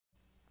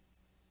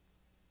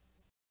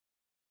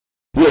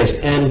Yes,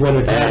 and when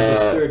it had this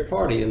third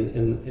party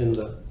in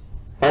the...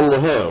 On the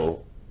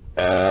whole,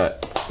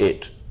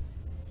 it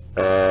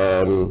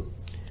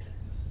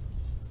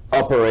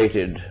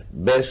operated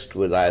best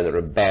with either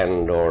a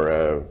band or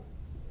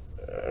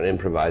an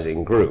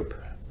improvising group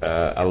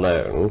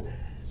alone,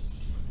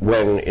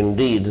 when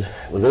indeed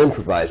with an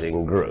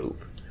improvising group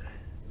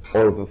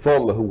or a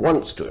performer who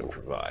wants to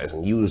improvise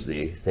and use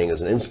the thing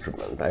as an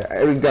instrument.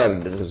 I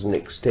regarded it as an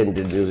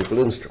extended musical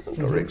instrument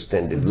or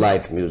extended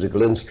light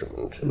musical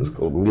instrument. It was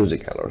called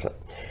MusiColour or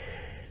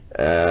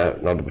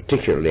something. Not a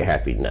particularly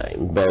happy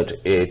name,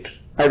 but I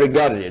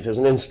regarded it as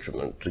an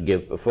instrument to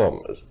give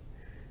performers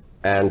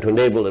and to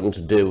enable them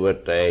to do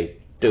what they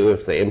do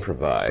if they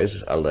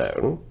improvise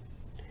alone,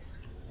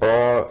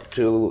 or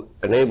to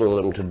enable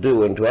them to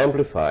do and to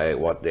amplify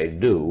what they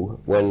do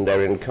when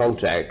they're in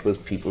contact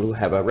with people who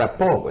have a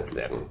rapport with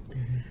them.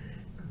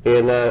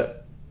 In a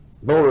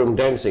ballroom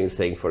dancing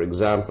thing, for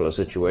example, a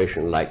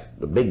situation like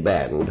the big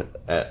band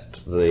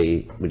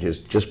which is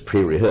just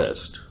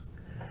pre-rehearsed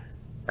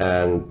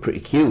and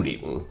pre-cued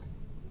even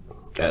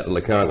at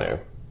Locarno,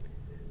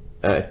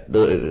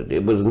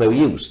 it was no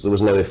use. There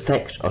was no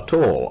effect at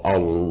all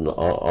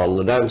on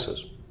the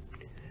dancers.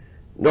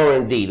 Nor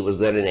indeed was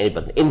there any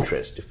but an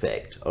interest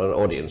effect on an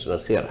audience in a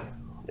theatre.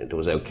 It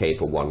was okay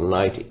for one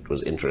night. It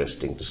was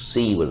interesting to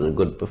see with a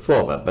good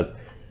performer, but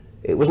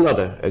it was not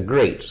a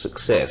great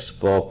success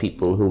for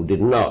people who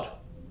did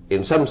not,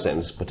 in some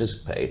sense,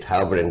 participate,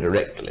 however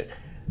indirectly,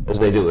 as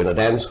they do in a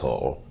dance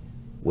hall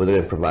with an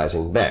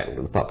improvising band,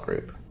 with a pop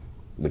group,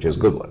 which is a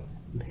good one.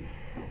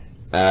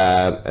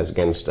 As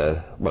against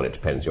well, it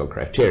depends your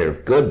criteria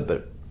of good,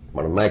 but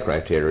one of my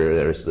criteria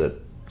there is that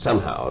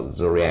somehow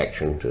there's a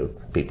reaction to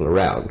people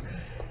around,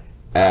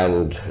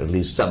 and at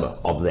least some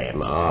of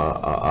them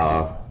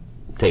are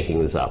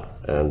taking this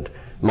up and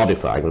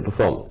modifying the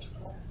performance,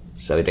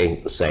 so it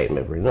ain't the same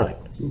every night.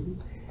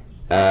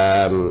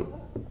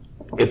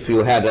 If you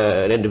had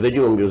an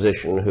individual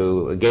musician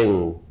who,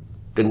 again,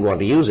 didn't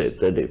want to use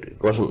it, then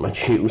it wasn't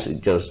much use,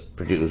 it just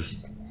produced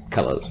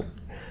colors.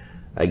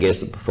 I guess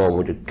the performer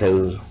would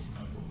close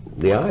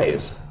the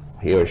eyes.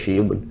 He or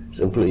she would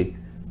simply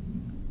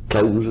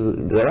close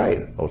their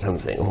eyes or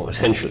something, or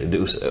essentially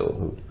do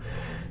so.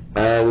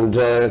 And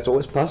it's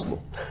always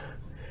possible.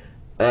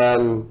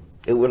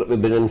 It would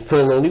have been an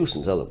infernal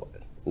nuisance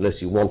otherwise,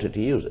 unless you wanted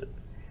to use it.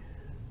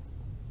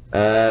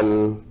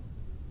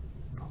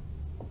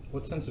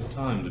 What sense of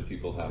time do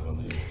people have when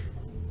they use it?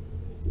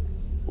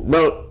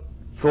 Well,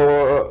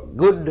 for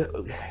good,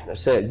 I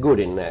say good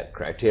in that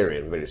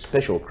criterion, very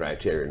special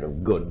criterion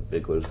of good,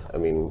 because, I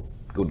mean,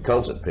 good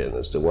concert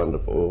pianists are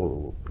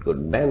wonderful,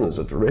 good bands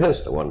that are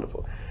rehearsed are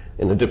wonderful,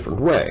 in a different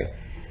way.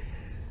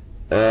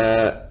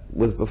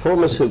 With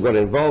performers who got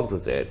involved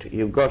with it,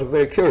 you've got a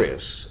very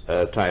curious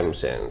time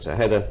sense. I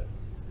had an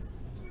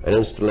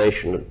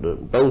installation at the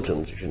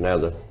Boltons, which is now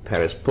the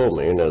Paris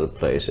Pullman, you know the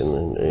place,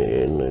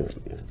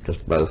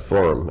 just by the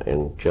Forum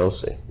in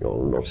Chelsea,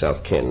 or North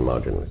South Ken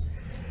marginally.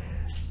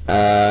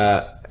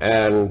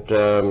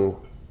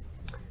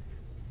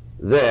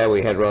 There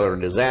we had rather a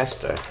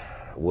disaster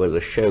with a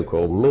show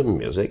called Moon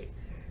Music,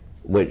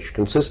 which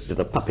consisted of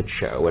a puppet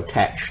show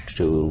attached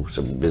to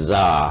some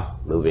bizarre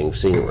moving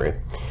scenery.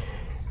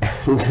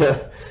 And,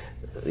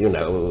 you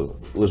know,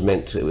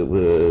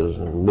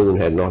 Moon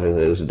had not in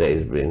those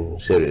days been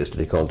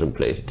seriously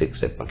contemplated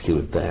except by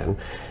Hewlett Van.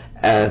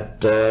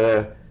 And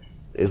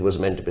it was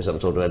meant to be some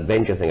sort of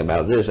adventure thing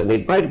about this, and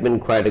it might have been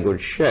quite a good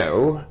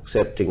show,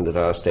 excepting that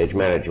our stage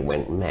manager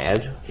went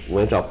mad,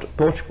 went off to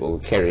Portugal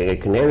carrying a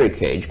canary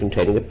cage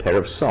containing a pair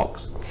of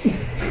socks.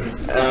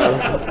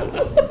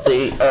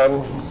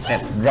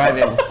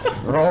 Driving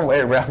the wrong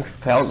way around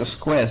Trafalgar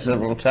Square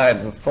several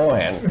times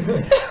beforehand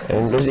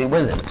and busy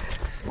with it.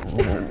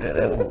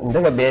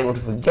 Never be able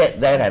to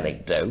forget that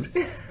anecdote.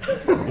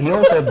 He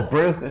also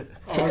broke.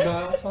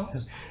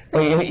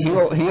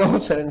 He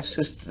also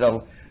insisted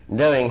on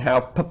knowing how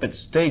puppet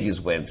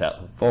stages went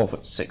up,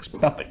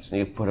 4'6" puppets, and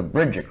you put a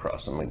bridge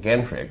across them, a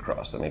gantry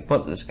across them. He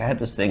had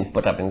this thing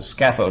put up in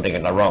scaffolding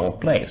in the wrong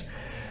place.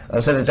 I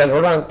said, it's in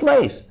the wrong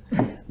place.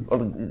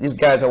 Well, these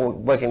guys are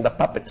working the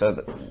puppets,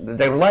 so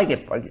they like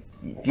it. Do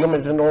you want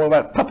me to know all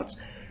about puppets?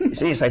 You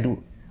see, yes, I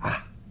do.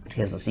 But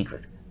here's the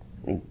secret.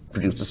 He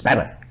produced a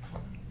spanner.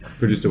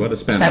 Produced a what? A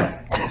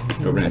spanner?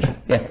 A wrench?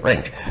 Yeah,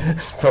 wrench.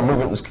 For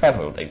moving the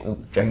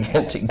scaffolding,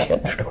 gigantic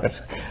gantry.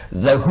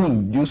 Though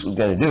who use was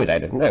going to do it, I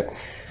don't know.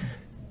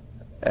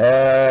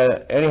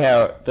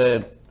 Anyhow,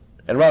 a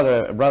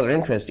rather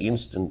interesting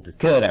incident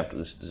occurred after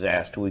this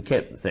disaster. We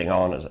kept the thing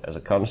on as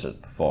a concert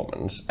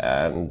performance,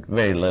 and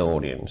very low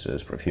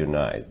audiences for a few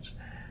nights.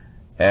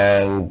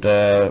 And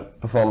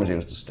performers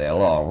used to stay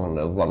along, and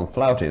there was one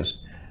flautist.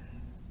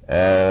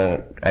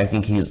 I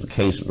think he's the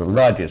case of the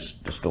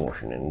largest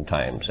distortion in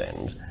time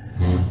sense.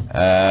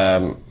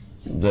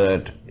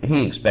 That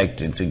he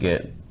expected to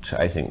get,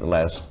 I think, the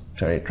last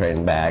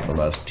train back, the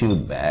last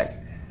tube back,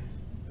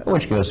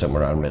 which goes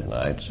somewhere around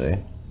midnight, see.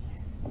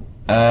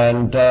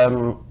 And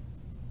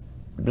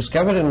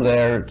discovered him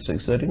there at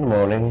 6:30 in the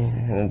morning,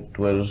 and it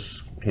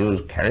was he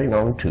was carrying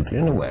on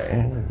tootling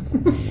away.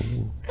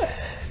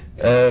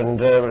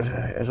 And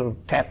I sort of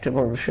tapped him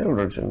on the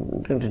shoulder and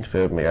said, "Don't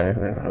interfere with me." I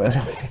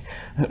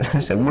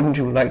said, "Wouldn't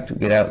you like to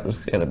get out of the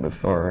theatre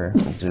before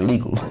it's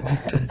illegal?"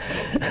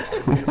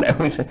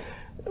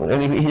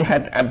 And he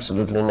had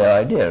absolutely no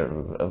idea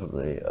of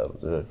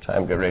the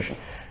time duration.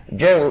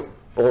 Joan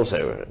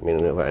also, I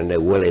mean, I know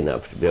well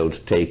enough to be able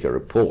to take a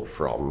report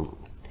from,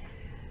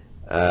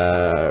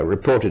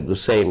 reported the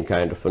same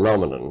kind of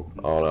phenomenon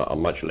on a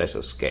much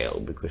lesser scale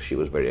because she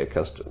was very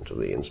accustomed to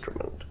the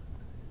instrument.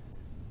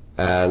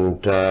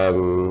 And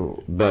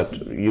but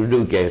you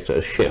do get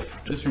a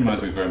shift. This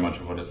reminds me very much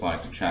of what it's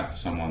like to chat to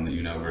someone that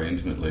you know very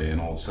intimately, and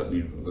all of a sudden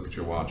you look at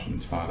your watch and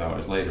it's 5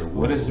 hours later.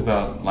 What is it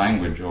about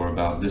language, or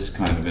about this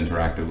kind of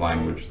interactive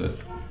language, that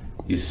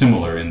is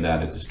similar in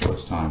that it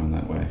distorts time in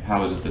that way?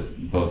 How is it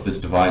that both this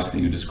device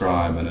that you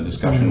describe and a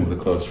discussion with a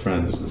close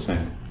friend is the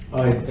same?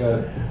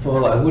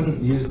 Paul, I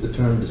wouldn't use the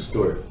term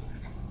distort.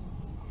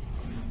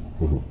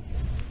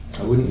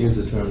 I wouldn't use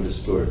the term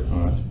distort. All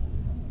right.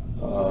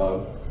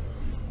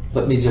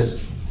 Let me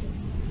just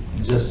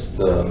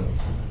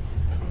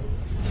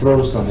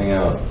throw something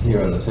out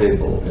here on the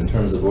table in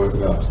terms of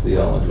Orthodox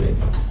theology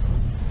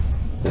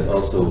that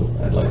also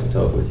I'd like to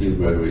talk with you,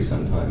 Gregory,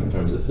 sometime in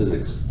terms of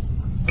physics.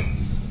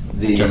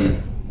 Jeffrey.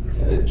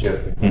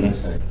 Jeffrey, what did I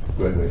say?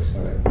 Gregory,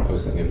 sorry. I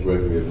was thinking of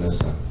Gregory of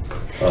Nyssa.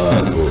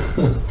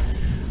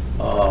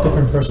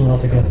 Different person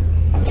altogether.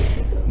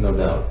 No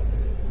doubt.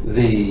 And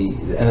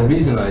the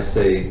reason I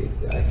say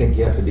I think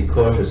you have to be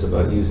cautious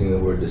about using the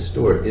word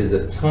distort is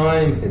that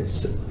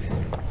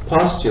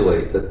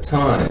postulate that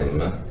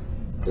time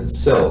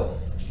itself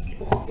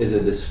is a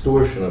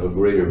distortion of a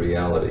greater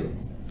reality,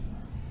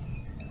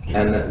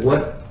 and that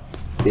what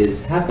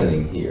is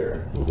happening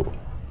here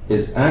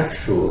is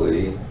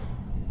actually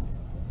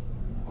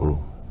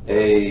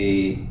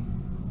a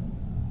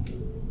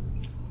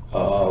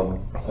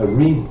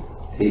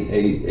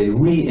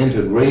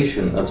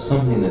reintegration of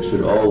something that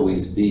should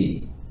always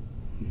be,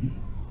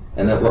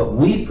 and that what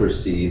we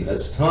perceive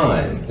as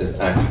time is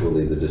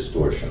actually the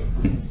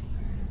distortion.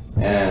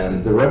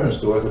 And the reference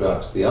to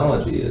Orthodox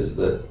theology is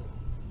that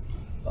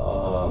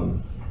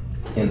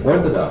in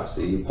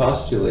Orthodoxy you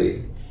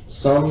postulate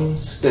some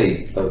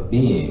state of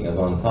being, of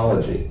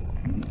ontology,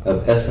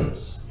 of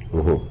essence,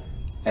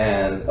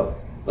 and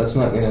let's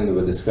not get into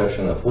a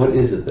discussion of what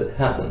is it that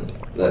happened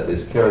that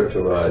is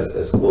characterized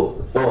as, quote,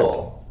 the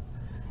fall.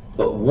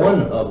 But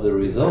one of the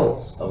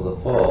results of the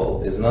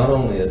fall is not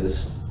only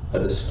a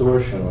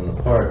distortion on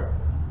the part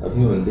of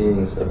human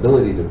beings'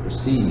 ability to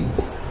perceive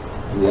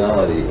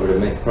reality or to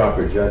make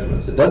proper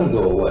judgments. It doesn't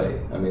go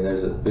away. I mean,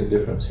 there's a big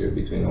difference here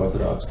between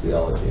Orthodox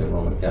theology and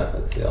Roman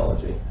Catholic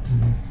theology.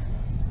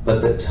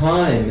 But the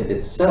time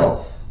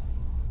itself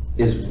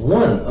is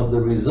one of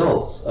the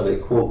results of a,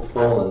 quote,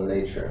 fallen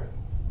nature.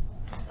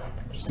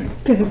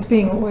 Because it's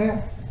being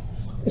aware.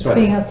 It's right.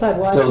 Being outside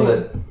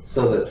watching.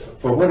 So that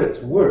for what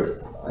it's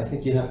worth, I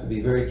think you have to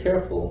be very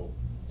careful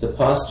to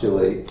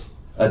postulate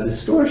a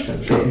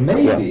distortion. It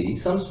may be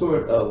some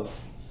sort of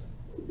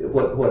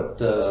what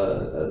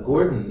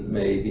Gordon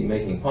may be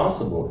making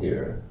possible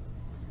here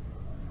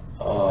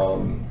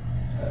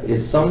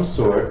is some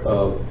sort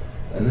of,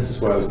 and this is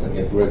where I was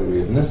thinking of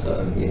Gregory of Nyssa,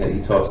 and he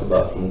talks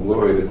about from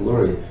glory to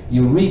glory.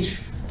 You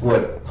reach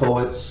what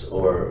poets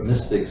or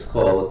mystics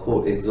call a,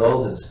 quote,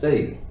 exalted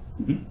state,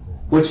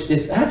 which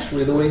is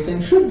actually the way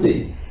things should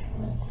be.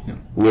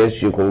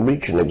 Yes, you can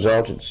reach an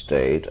exalted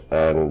state,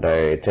 and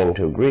I tend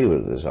to agree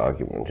with this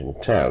argument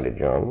entirely,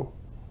 John.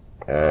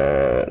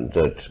 I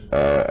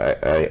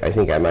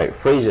think I might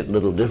phrase it a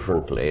little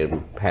differently,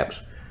 and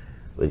perhaps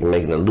we can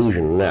make an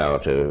allusion now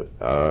to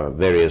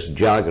various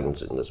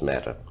jargons in this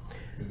matter.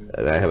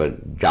 I have a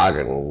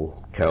jargon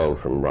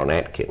culled from Ron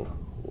Atkin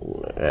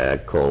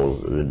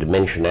called the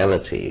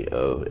dimensionality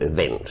of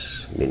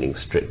events, meaning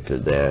strictly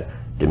their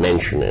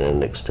dimension in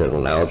an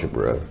external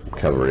algebra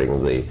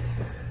covering the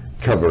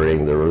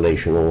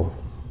relational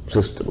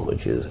system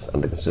which is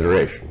under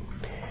consideration.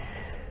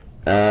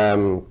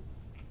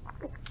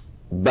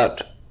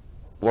 But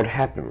what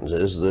happens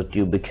is that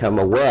you become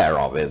aware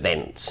of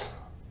events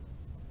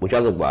which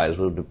otherwise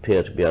would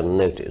appear to be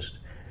unnoticed,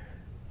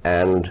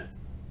 and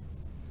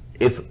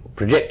if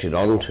projected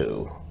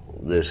onto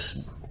this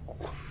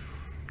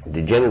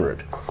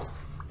degenerate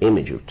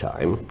image of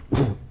time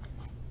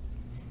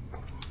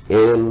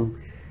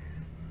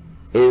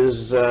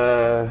is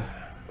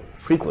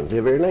frequently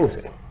very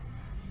lengthy.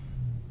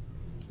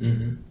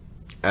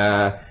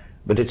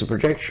 But it's a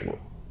projection,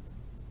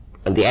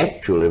 and the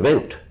actual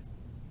event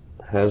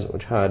has a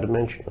much higher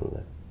dimension than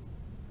that.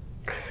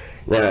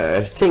 Now,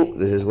 I think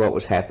this is what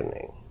was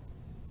happening,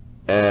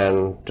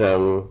 and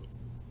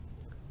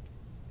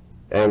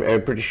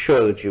I'm pretty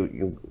sure that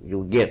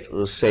you get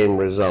the same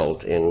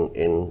result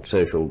in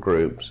social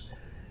groups.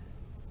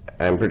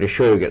 I'm pretty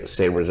sure you get the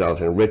same result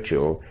in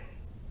ritual.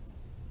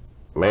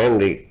 My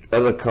only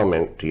other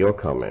comment to your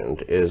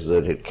comment is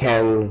that it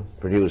can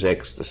produce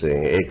ecstasy.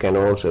 It can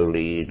also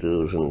lead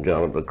to St.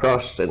 John of the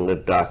Cross and the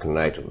dark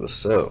night of the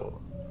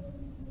soul.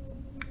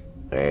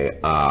 They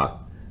are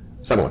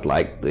somewhat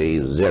like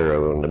the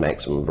zero and the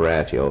maximum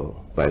variety, or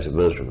vice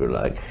versa, if you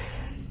like.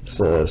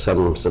 So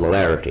some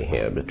similarity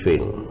here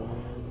between.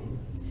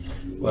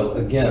 Well,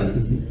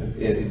 again,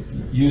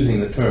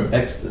 using the term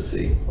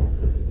ecstasy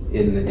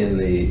in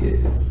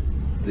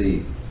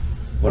the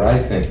what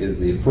I think is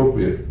the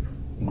appropriate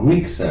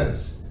Greek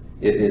sense,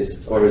 it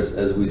is, or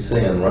as we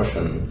say in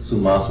Russian, "с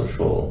ума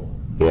сошел."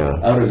 Yeah.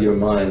 Out of your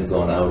mind,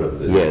 gone out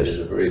of. Yes. Is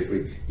a very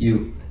free.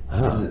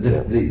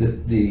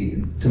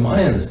 To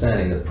my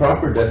understanding, the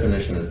proper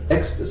definition of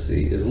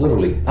ecstasy is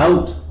literally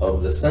out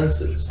of the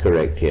senses.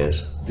 Correct.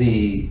 Yes.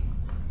 The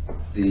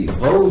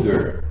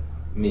vulgar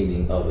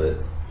meaning of it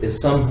is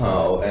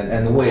somehow,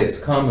 and the way it's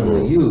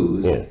commonly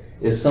used, Yeah.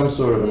 is some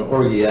sort of an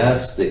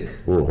orgiastic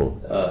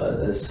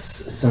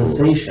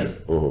sensation.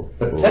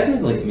 But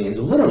technically it means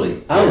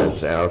literally out,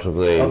 Yes, out of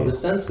of the the.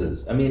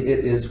 senses. I mean,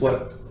 it is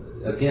what,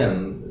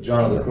 again,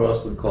 John of the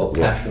Cross would call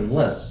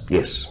passionless.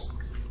 Yes.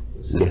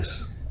 Yes.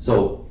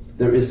 So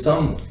there is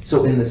some,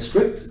 so in the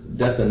strict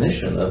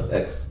definition of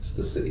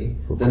ecstasy,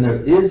 then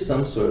there is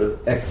some sort of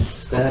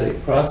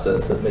ecstatic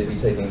process that may be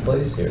taking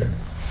place here.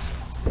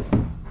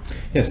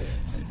 Yes.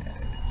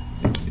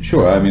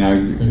 Sure, I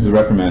mean, the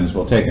reprimand is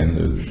well taken.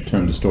 The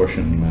term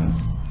distortion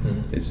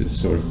is a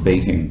sort of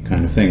baiting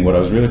kind of thing. What I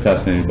was really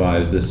fascinated by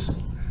is this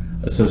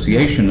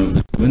association of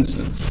the two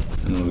incidents.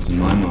 In other words, in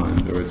my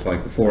mind, or it's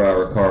like the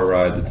 4-hour car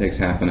ride that takes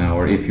half an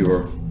hour if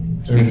you're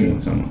speaking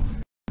with someone.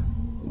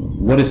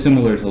 What is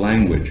similar to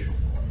language,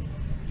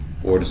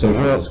 or to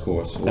social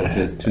discourse, or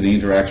to the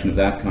interaction of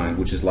that kind,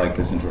 which is like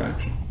this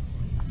interaction?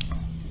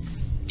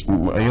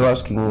 Are you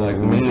asking Like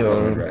the me musical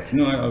or? interaction?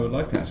 No, I would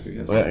like to ask you,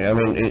 yes. Well, I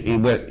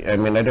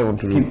mean, I don't want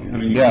to.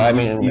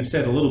 You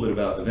said a little bit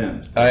about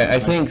event. I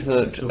think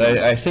that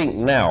I think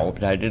now,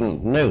 but I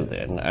didn't know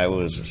then. I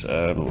was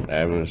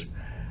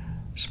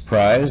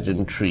surprised,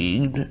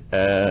 intrigued,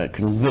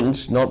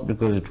 convinced, not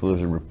because it was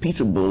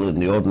repeatable in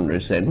the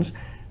ordinary sense,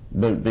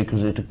 but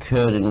because it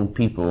occurred in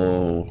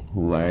people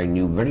who I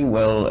knew very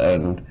well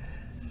and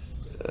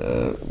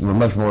were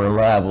much more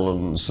reliable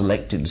than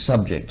selected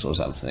subjects or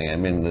something. I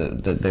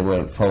mean, that they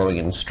weren't following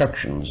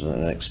instructions in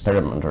an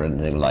experiment or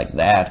anything like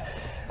that.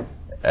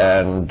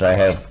 And I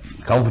have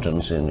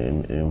confidence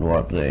in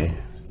what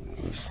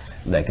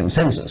their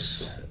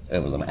consensus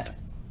over the matter.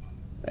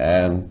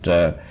 And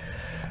I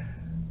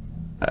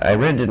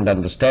really didn't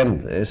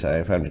understand this.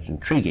 I found it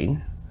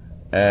intriguing,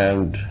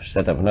 and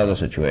set up another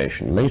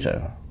situation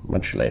later,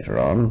 much later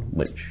on,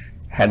 which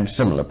had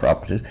similar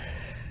properties.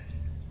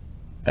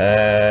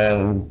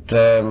 And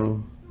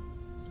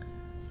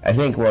I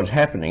think what's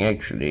happening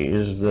actually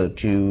is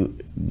that you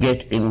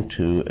get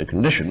into a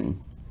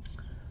condition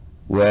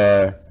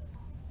where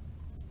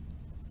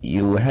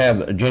you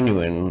have a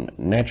genuine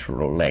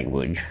natural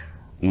language,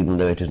 even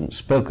though it isn't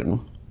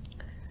spoken.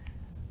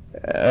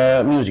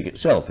 Music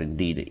itself,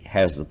 indeed,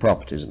 has the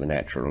properties of a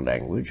natural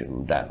language,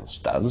 and dance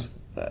does,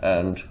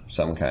 and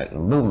some kind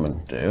of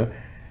movement do.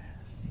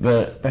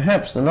 But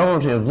perhaps the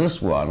novelty of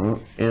this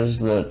one is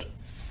that,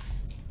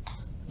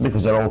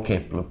 because they're all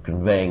capable of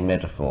conveying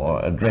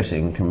metaphor,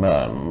 addressing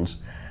commands,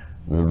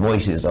 the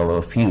voices of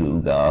a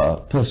fugue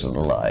are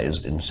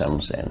personalized in some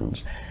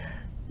sense.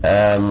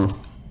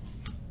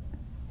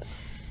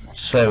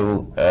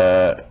 So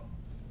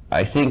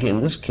I think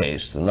in this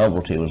case the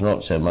novelty was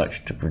not so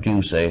much to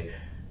produce a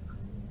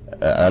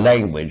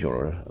language,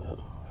 or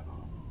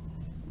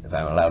if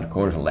I'm allowed to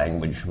call it a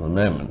language for the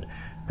moment,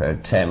 per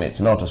tem, it's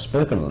not a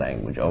spoken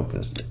language,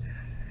 obviously.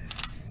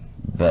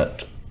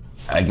 But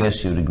I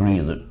guess you'd agree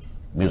that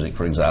music,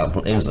 for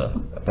example, is a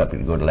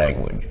perfectly good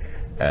language,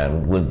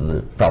 and with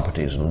the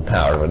properties and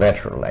power of a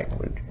natural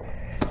language,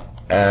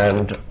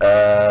 and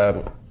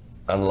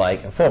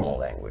unlike a formal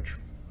language.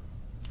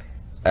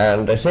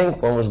 And I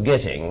think one was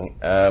getting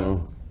a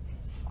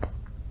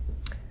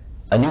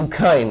new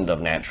kind of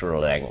natural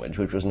language,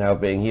 which was now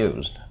being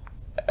used.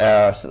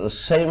 So the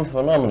same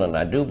phenomenon,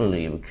 I do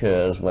believe,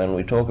 occurs when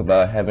we talk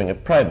about having a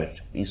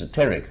private,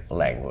 esoteric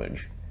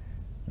language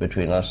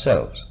between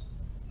ourselves.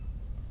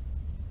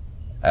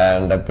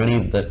 And I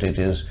believe that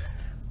this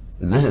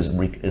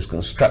is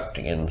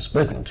constructing in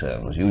spoken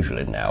terms,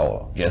 usually now,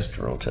 or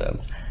gestural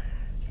terms,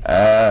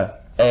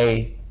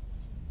 a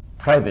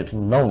private,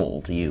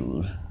 novel to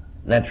use,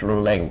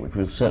 natural language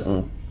with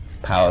certain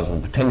powers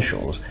and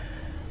potentials,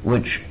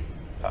 which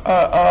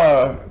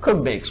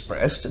could be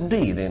expressed,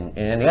 indeed, in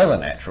any other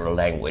natural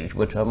language,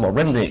 which are more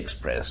readily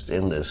expressed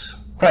in this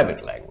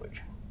private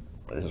language.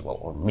 This is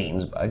what one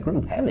means by a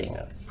group having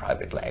a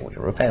private language,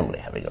 or a family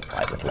having a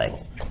private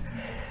language.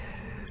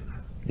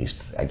 At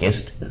least, I guess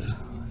it is.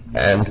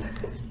 And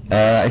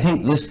I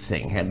think this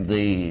thing had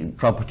the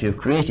property of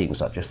creating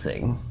such a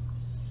thing,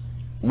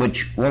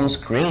 which once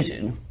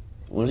created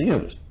was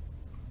used.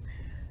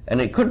 And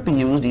it could be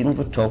used even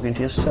for talking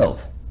to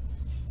yourself.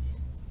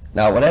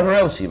 Now, whatever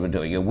else you were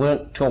doing, you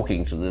weren't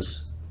talking to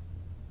this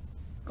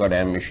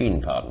goddamn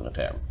machine, pardon the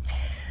term.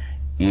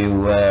 You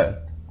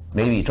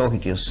may be talking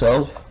to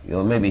yourself,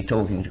 you may be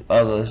talking to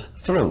others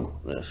through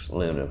this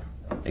load of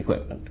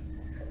equipment.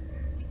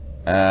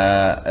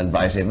 And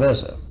vice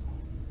versa.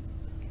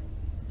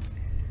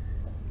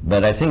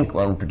 But I think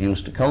one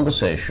produced a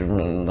conversation,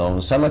 and on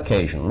some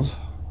occasions,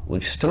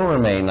 which still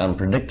remain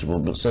unpredictable,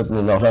 but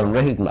certainly not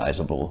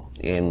unrecognizable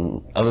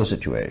in other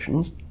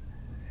situations.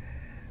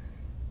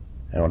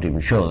 I'm not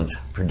even sure that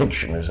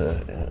prediction is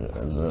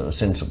a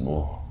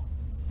sensible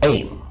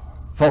aim.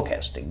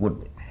 Forecasting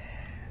would be.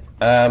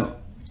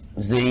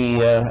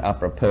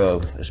 Apropos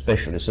of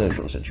especially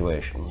social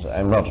situations,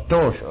 I'm not at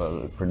all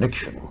sure that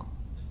prediction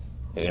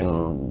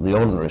in the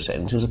ordinary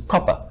sense is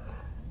proper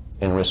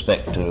in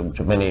respect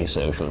to many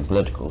social and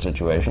political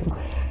situations.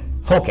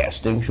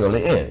 Forecasting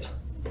surely is.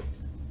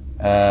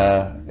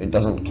 It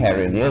doesn't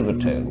carry the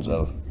overtones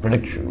of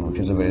prediction,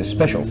 which is a very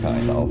special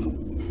kind of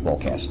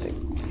forecasting.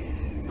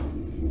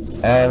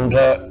 And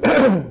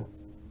I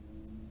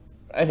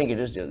think it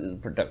is the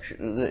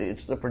production,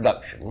 it's the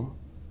production,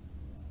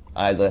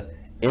 either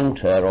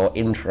inter or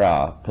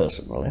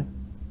intra-personally,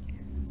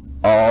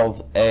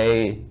 of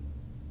a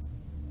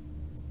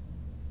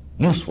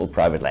useful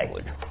private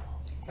language,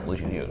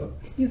 which is you.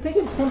 You think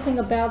it's something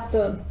about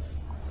the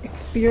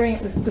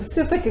experience, the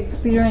specific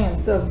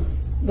experience of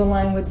the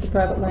language, the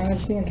private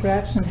language, the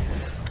interaction,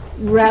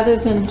 rather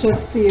than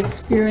just the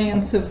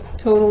experience of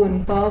total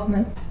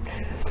involvement?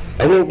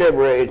 I think,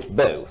 Deborah, it's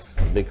both,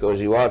 because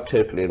you are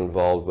totally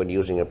involved when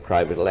using a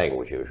private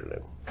language, usually.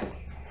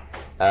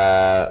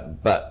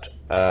 But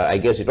I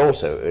guess it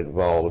also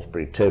involves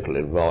pretty total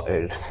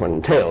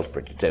entails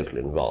pretty total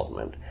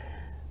involvement.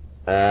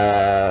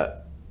 The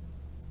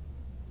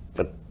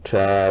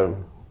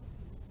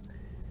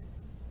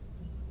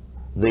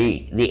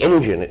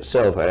engine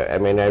itself, I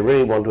mean, I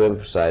really want to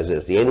emphasize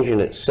this, the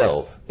engine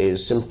itself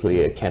is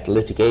simply a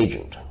catalytic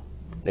agent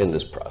in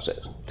this process.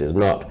 It is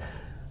not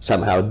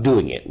somehow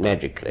doing it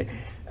magically.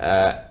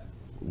 The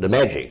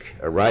magic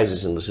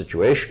arises in the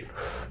situation.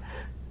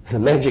 The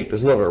magic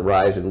does not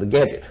arise in the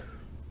gadget.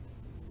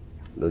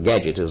 The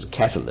gadget is a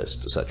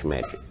catalyst to such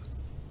magic.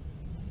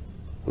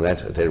 And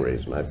that's at any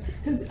rate my view.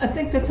 Because I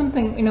think that's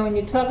something, you know, when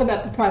you talk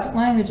about the private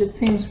language, it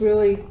seems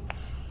really,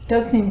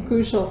 does seem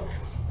crucial.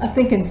 I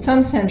think in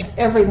some sense,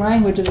 every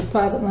language is a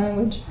private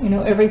language. You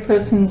know, every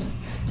person's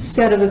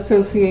set of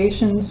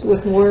associations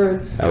with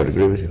words I would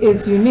agree with you.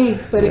 Is unique,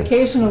 but Yes.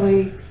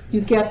 Occasionally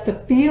you get the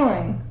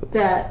feeling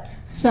that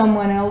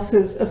someone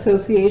else's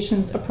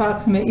associations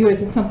approximate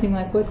yours. It's something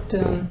like what...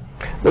 Well,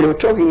 you were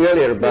talking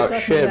earlier about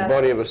talking shared about-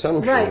 body of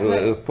assumptions,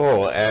 Right.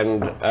 Paul,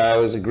 and I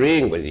was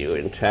agreeing with you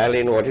entirely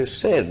in what you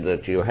said,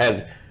 that you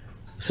had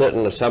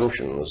certain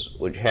assumptions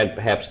which had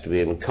perhaps to be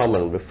in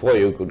common before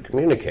you could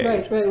communicate.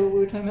 Right, what we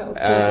were talking about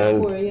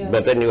And, before, yeah.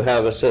 but then you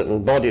have a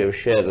certain body of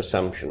shared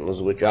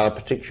assumptions which are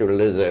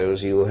particularly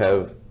those you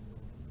have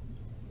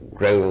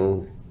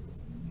grown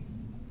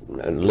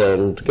and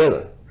learned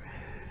together,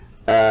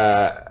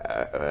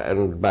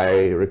 and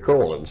by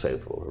recall and so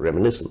forth,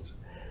 reminiscence.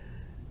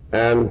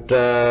 And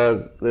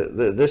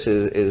this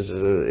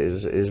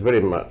is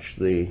very much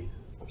the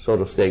sort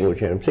of thing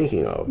which I'm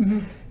thinking of. Mm-hmm.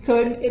 So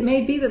it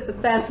may be that the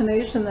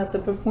fascination that the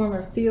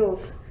performer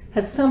feels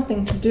has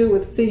something to do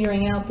with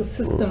figuring out the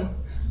system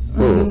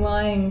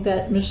underlying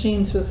that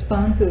machine's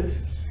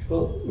responses.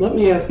 Well, let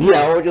me ask.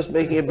 Yeah, or just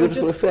making a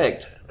beautiful just-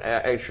 effect.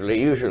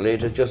 Actually, usually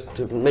to just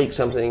to make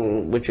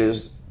something which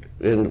is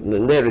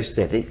in their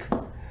aesthetic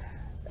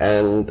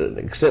and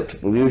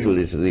acceptable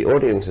usually to the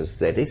audience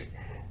aesthetic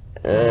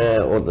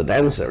or the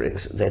dancer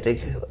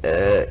aesthetic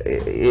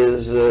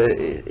is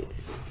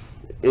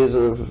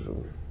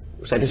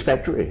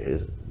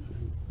satisfactory.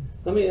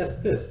 Let me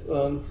ask this,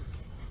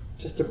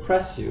 just to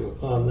press you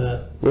on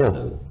that,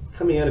 Yeah.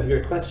 coming out of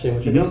your question,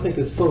 which I don't think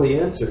is fully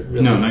answered,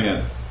 really. No, not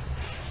yet.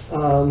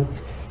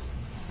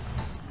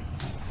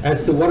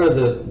 As to what are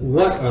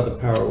the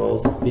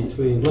parallels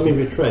between, let me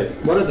retrace,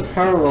 what are the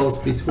parallels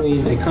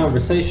between a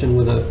conversation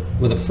with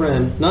a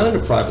friend, not in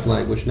a private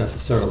language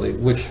necessarily,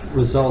 which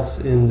results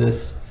in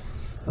this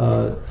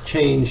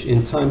change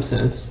in time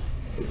sense,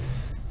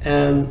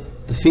 and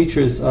the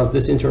features of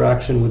this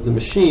interaction with the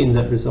machine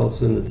that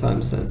results in the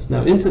time sense.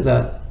 Now into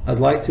that, I'd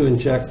like to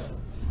inject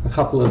a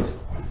couple of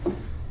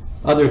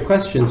other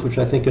questions which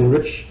I think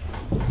enrich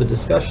the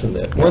discussion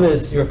there. One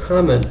is your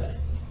comment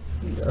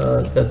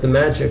that the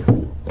magic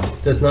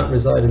does not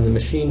reside in the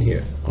machine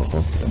here.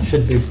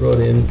 Should be brought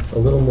in a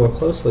little more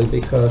closely,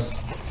 because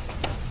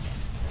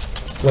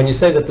when you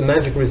say that the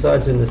magic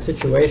resides in the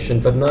situation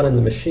but not in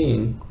the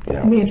machine,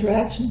 In the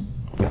interaction.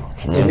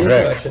 It's an in the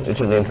interaction.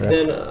 It's an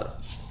interaction. then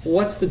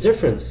what's the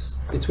difference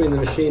between the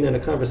machine and a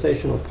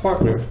conversational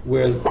partner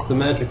where the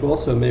magic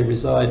also may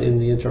reside in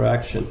the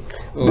interaction?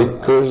 Or,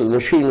 Because the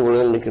machine will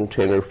only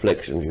contain a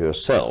reflection of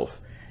yourself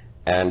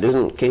and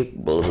isn't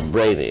capable, as the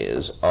brain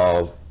is,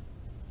 of,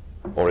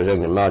 or is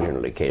only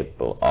marginally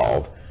capable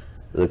of,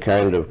 the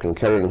kind of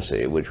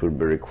concurrency which would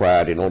be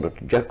required in order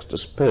to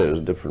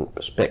juxtapose different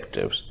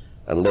perspectives,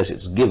 unless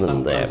it's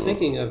given them. I'm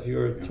thinking of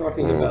you're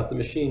talking about the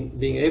machine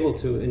being able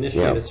to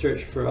initiate Yeah. a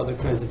search for other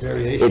kinds of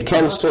variations. It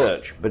can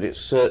search, but its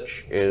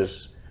search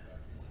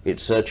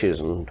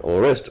isn't all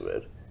the rest of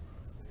it,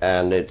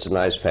 and it's a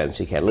nice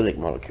fancy catalytic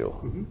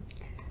molecule.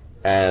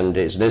 And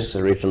it's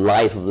necessary to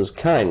life of this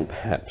kind,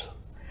 perhaps,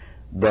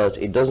 but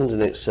it doesn't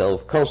in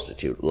itself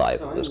constitute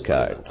life of this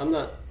kind. I'm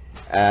not.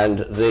 And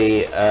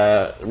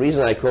the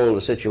reason I call it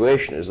a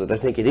situation is that I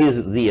think it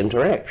is the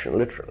interaction,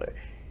 literally.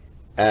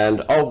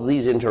 And of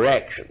these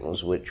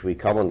interactions which we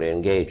commonly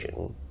engage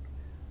in,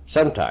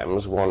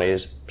 sometimes one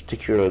is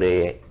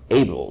particularly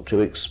able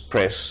to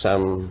express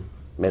some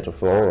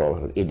metaphor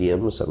or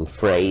idiom, some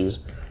phrase,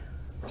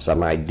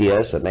 some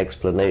idea, some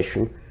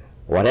explanation,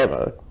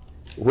 whatever,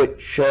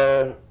 which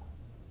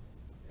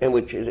in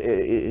which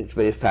it's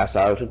very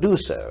facile to do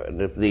so.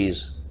 And if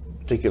these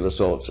particular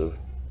sorts of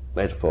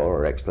metaphor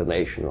or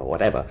explanation or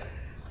whatever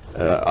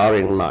are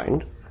in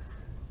mind,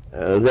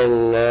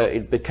 then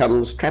it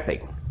becomes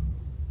trapping.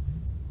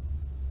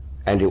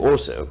 And you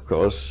also, of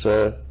course,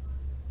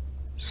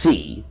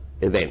 see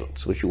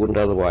events which you wouldn't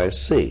otherwise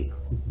see.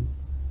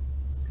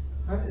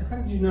 How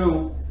did you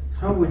know,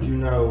 how would you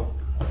know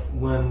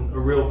when a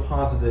real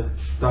positive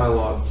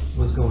dialogue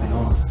was going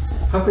on?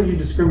 How could you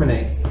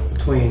discriminate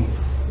between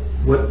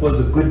what was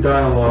a good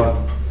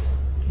dialogue,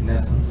 in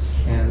essence,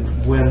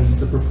 and when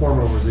the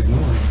performer was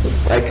ignoring?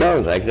 I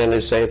can't. I can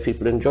only say if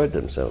people enjoyed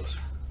themselves.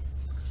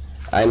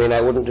 I mean,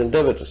 I wouldn't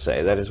endeavor to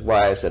say. That is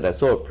why I said I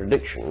thought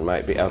prediction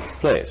might be out of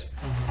place.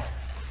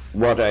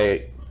 What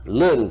I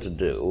learned to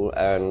do,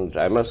 and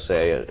I must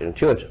say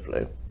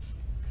intuitively,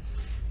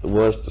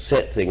 was to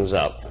set things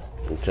up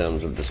in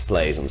terms of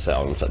displays and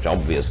so on, such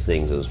obvious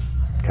things as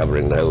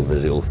covering the whole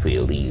visual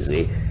field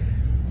easy,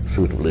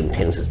 suitable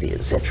intensity,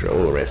 etc.,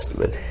 all the rest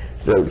of it.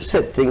 So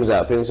set things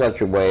up in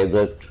such a way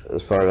that,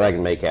 as far as I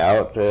can make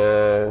out,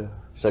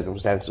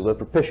 circumstances were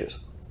propitious.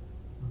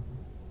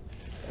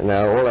 And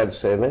now all I'd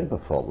say of any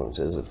performance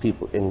is that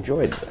people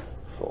enjoyed the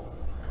performance.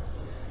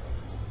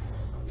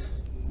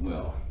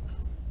 Well,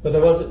 But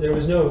there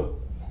was no,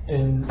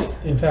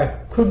 in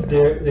fact,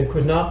 there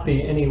could not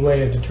be any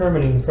way of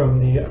determining from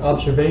the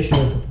observation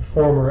of the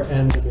performer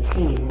and the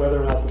machine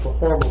whether or not the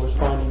performer was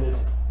finding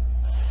this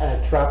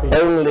trapping.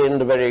 Only in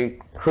the very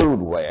crude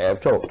way I've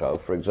talked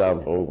of, for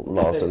example,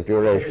 loss of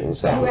duration. You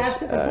sounds, ask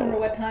the performer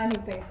what time he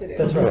thinks it is.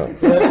 That's right.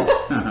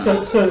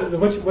 So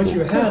what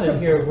you had in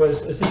here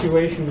was a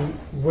situation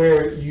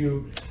where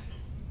you,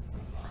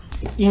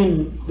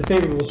 in the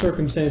favorable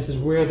circumstances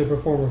where the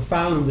performer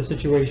found the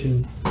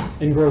situation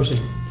engrossing,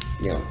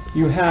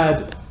 you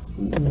had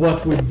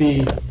what would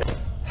be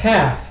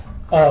half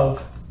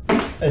of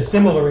a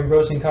similar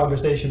engrossing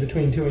conversation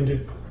between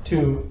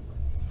two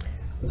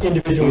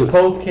individuals,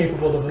 both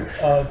capable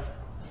of.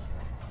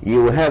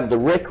 You have the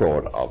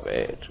record of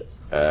it,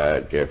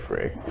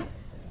 Jeffrey.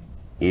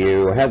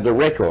 You have the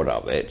record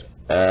of it,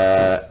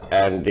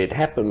 and it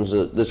happens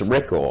that this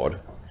record,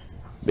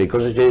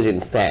 because it is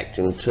in fact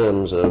in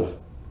terms of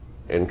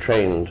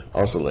entrained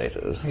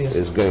oscillators, Yes.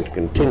 is going to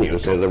continue,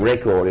 so the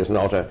record is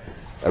not a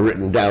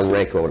written down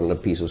record in a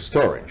piece of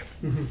storage.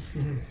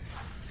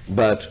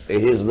 But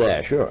it is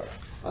there, sure.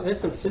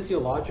 There's some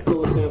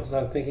physiological examples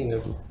I'm thinking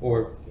of,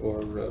 or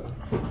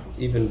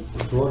even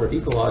broader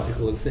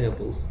ecological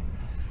examples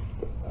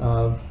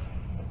of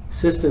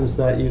systems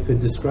that you could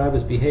describe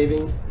as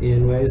behaving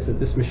in ways that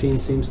this machine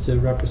seems to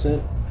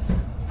represent.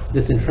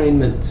 This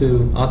entrainment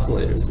to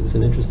oscillators is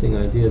an interesting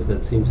idea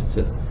that seems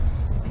to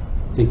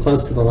be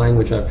close to the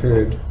language I've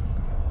heard.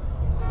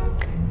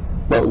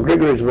 Well,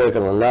 Grigory's work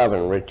on the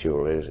Larvan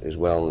ritual is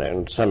well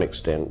known. To some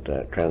extent,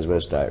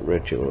 transvestite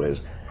ritual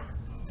is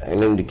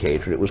an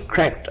indicator. It was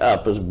cracked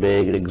up as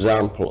being an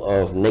example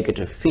of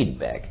negative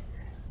feedback,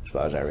 as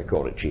far as I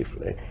recall it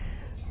chiefly.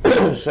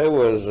 So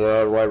was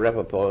Roy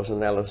Rappaport's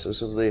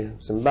analysis of the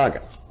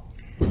Zimbaga.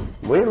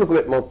 When you look a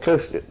bit more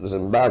closely at the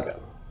Zimbaga,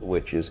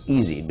 which is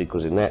easy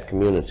because in that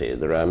community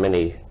there are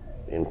many,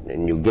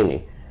 in New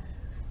Guinea,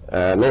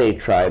 many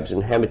tribes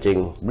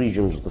inhabiting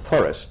regions of the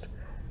forest,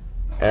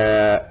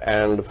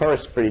 and the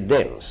forest is pretty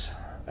dense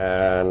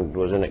and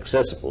was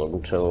inaccessible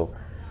until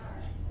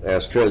the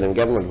Australian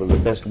government, with the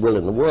best will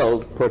in the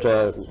world, put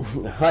a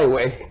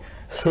highway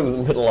through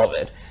the middle of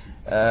it,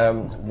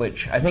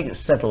 which I think it's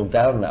settled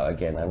down now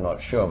again. I'm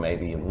not sure,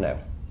 maybe you know.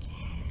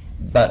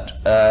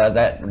 But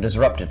that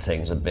disrupted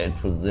things a bit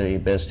with the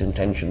best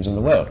intentions in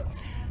the world.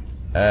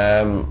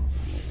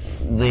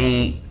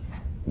 The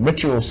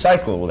ritual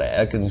cycle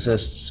there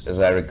consists, as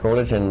I recall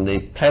it, in the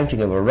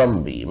planting of a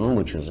rum beam,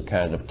 which is a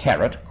kind of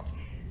carrot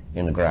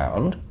in the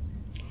ground,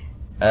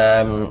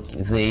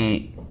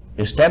 the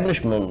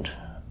establishment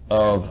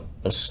of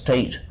a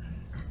state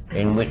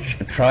in which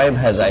a tribe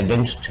has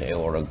identity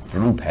or a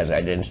group has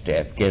identity.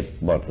 I forget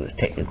what the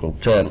technical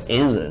term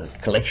is. A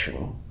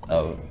collection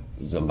of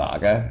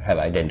Zimbaga have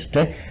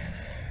identity.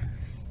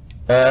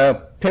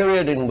 A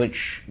period in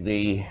which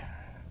the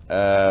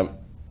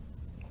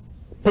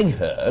pig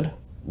herd,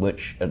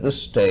 which at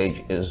this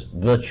stage is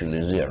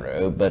virtually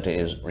zero but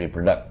is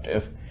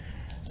reproductive,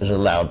 is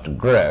allowed to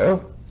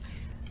grow.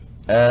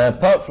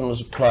 Apart from the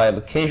supply of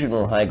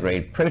occasional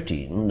high-grade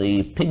protein,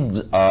 the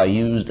pigs are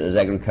used as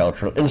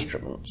agricultural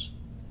instruments.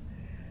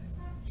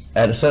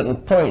 At a certain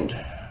point,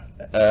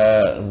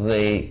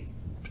 the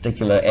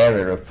particular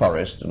area of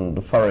forest, and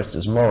the forest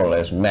is more or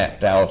less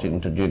mapped out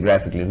into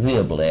geographically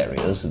viable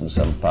areas, and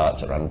some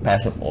parts are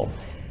unpassable,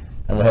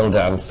 and they hold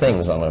down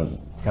things on a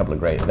couple of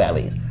great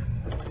valleys.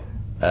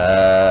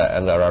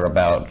 And there are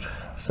about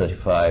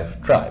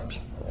 35 tribes,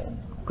 or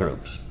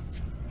groups,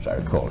 as I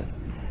recall it.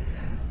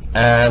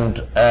 And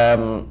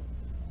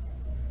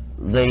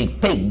the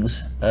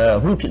pigs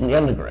root in the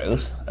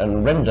undergrowth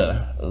and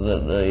render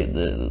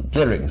the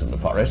clearings in the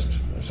forest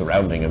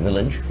surrounding a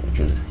village, which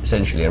is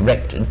essentially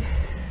erected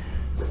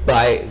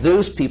by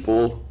those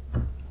people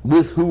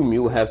with whom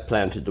you have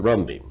planted the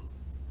rumbeam,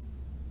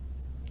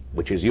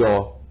 which is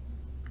your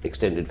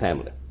extended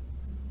family.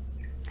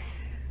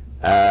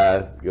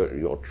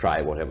 Your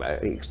tribe, whatever.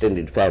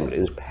 Extended family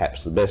is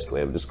perhaps the best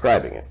way of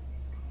describing it.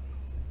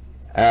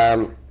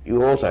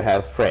 You also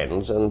have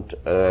friends and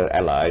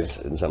allies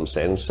in some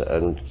sense,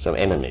 and some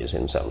enemies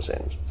in some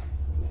sense.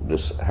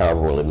 This,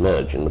 however, will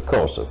emerge in the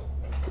course of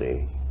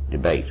the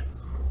debate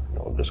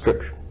or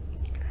description.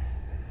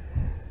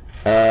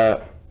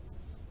 At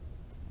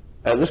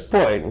this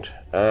point,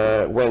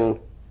 when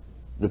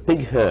the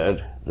pig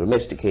herd, the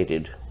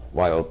domesticated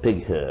wild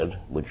pig herd,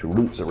 which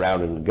roots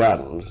around in the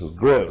gardens, has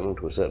grown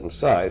to a certain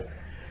size,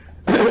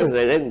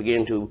 they then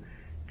begin to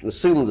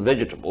consume the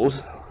vegetables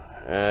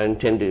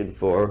intended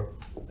for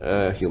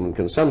human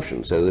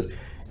consumption, so that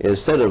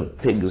instead of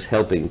pigs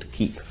helping to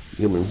keep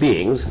human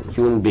beings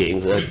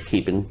are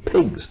keeping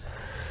pigs.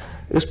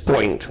 At this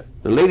point,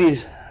 the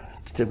ladies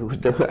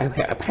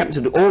happen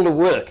to do all the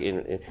work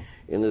in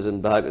the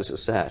Zimbaga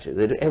society.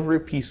 They do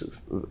every piece of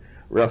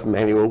rough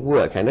manual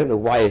work. I don't know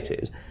why it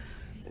is.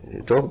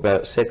 Talk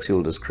about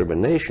sexual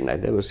discrimination,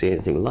 I've never seen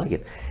anything like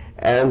it.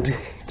 And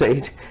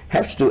they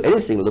have to do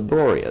anything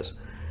laborious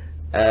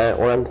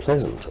or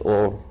unpleasant,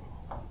 or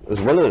as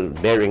well as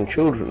bearing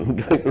children and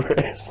doing the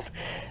rest.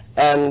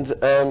 And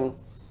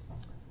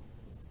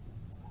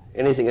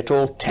anything at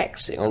all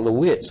taxing on the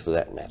wits, for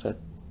that matter.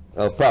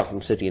 Well, apart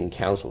from sitting in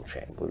council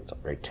chamber, it's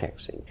not very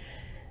taxing.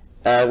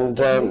 And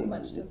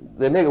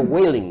they make a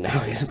wailing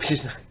noise, which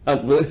is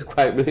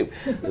quite believable.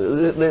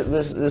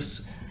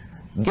 This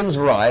gives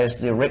rise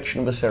to the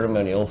erection of a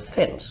ceremonial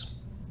fence,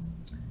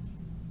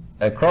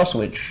 across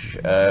which,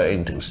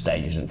 in 2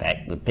 stages in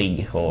fact, the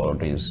pig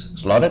horde is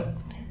slaughtered,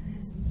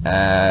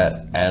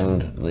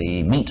 and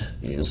the meat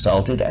is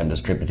salted and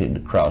distributed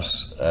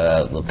across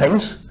the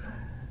fence.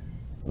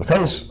 The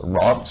fence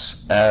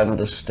rots, and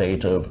a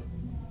state of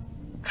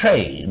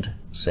trade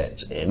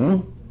sets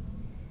in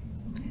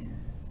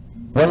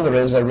when there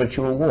is a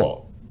ritual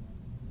war.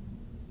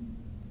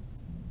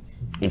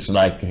 It's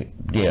like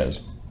deers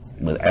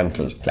with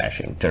antlers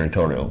clashing,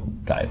 territorial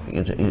type.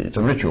 It's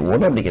a ritual war.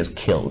 Nobody gets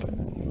killed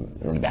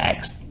and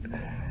axed,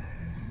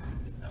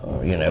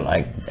 or, you know,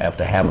 like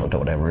after Hamlet or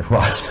whatever it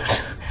was.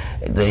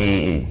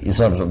 It's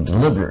sort of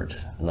deliberate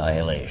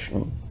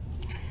annihilation.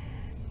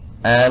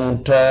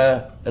 And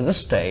at this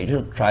stage,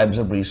 the tribes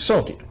are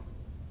resorted.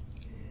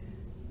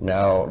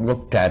 Now,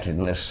 looked at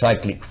in a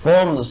cyclic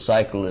form, the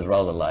cycle is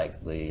rather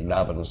like the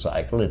Laban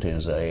cycle. It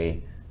is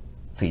a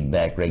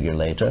feedback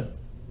regulator,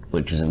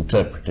 which is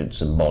interpreted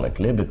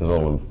symbolically, because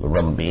all of the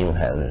rumbeam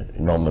has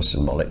enormous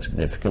symbolic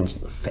significance.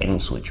 The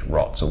fence, which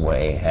rots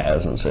away,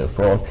 has, and so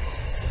forth.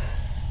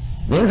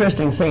 The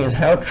interesting thing is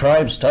how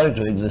tribes started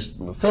to exist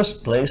in the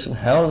first place, and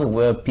how there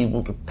were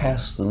people to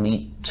pass the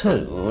meat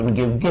to and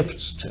give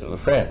gifts to the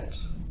friends.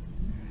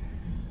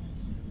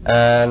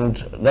 And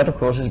that, of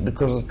course, is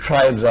because the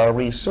tribes are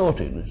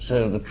resorted.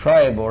 So the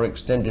tribe or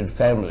extended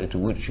family to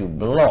which you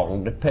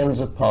belong depends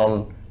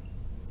upon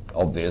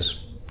obvious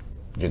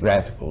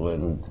geographical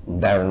and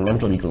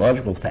environmental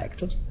ecological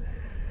factors,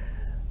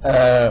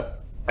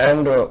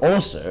 and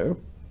also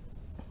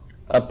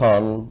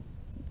upon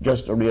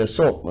just a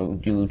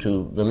reassortment due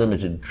to the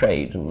limited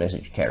trade and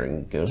message carrying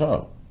that goes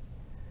on.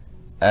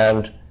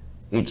 And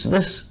it's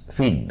this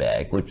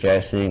feedback which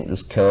I think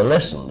is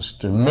coalescence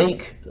to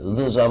make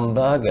the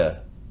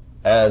Zambaga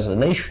as a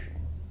nation,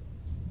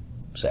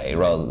 say,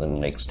 rather than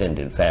an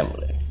extended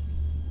family.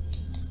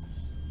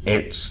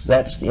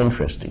 That's the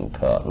interesting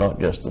part,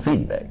 not just the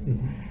feedback.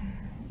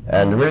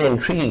 And the very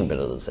intriguing bit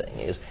of the thing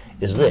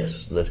is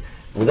this, that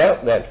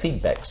without that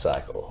feedback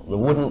cycle, there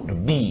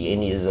wouldn't be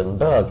any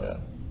Zambaga.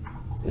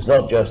 It's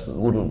not just that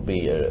there wouldn't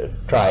be a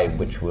tribe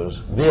which was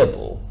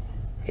viable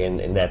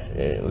in that,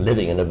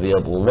 living in a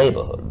viable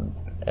neighborhood,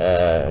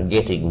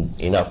 getting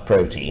enough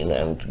protein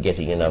and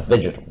getting enough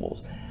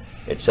vegetables,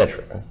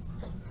 etc.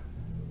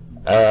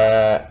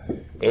 There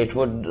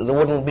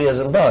wouldn't be a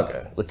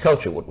Zambaga. The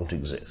culture wouldn't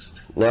exist.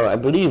 Now, I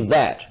believe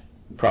that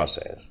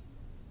process,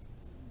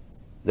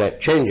 that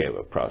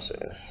changeover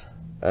process,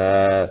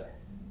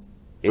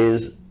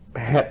 is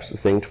perhaps the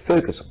thing to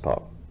focus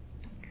upon,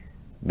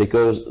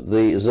 because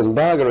the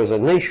Zambaga as a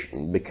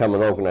nation become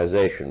an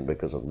organization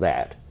because of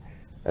that,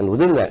 and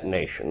within that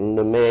nation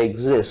there may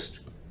exist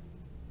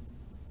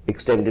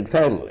extended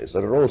families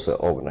that are also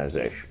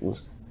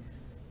organizations.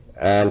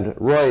 And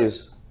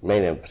Roy's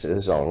main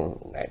emphasis on,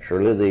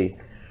 naturally,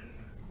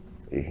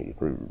 he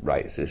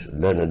writes this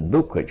learned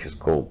book which is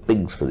called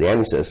Pigs for the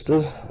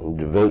Ancestors, and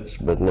devotes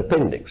but an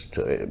appendix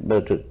to it.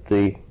 But at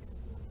the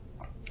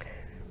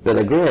Then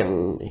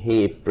again,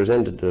 he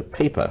presented a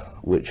paper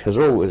which has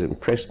always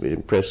impressed me. It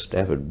impressed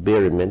Stafford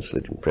Beer immensely.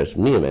 It impressed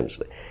me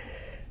immensely.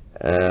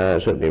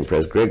 Certainly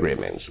impressed Gregory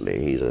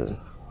immensely. He's a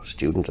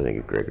student, I think,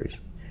 at Gregory's.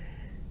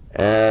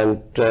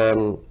 And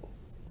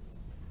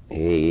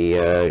he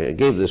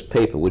gave this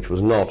paper, which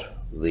was not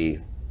the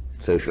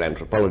social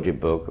anthropology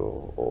book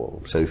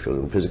or social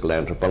and physical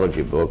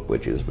anthropology book,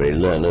 which is very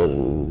learned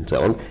and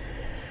so on.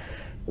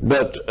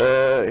 But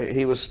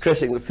he was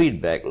stressing the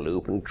feedback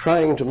loop and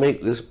trying to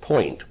make this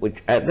point,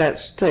 which at that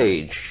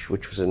stage,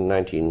 which was in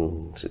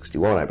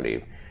 1961, I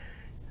believe,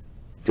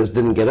 just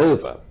didn't get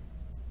over.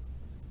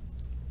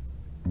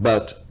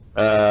 But,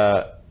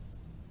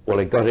 well,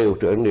 it got over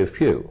to only a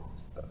few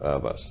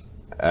of us.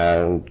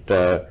 And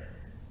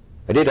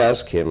I did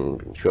ask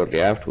him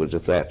shortly afterwards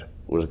if that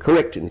was a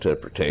correct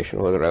interpretation,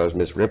 or whether I was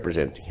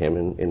misrepresenting him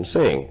in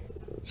saying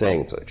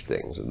such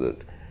things.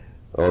 That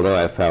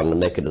although I found the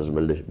mechanism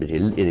a little bit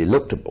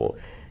ineluctable,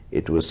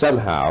 it was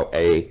somehow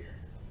a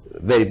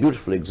very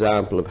beautiful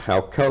example of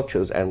how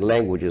cultures and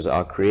languages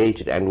are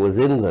created, and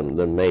within them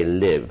there may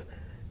live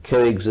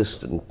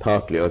coexistent,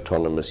 partly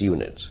autonomous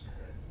units,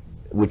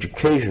 which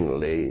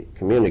occasionally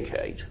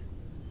communicate.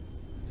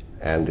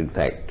 And in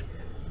fact,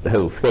 the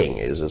whole thing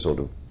is a sort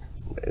of,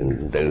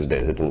 in those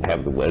days they didn't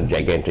have the word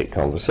gigantic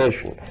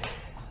conversation,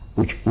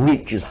 which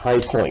reaches high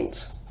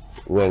points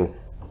when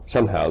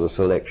somehow the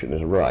selection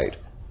is right.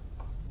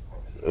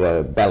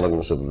 The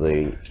balance of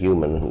the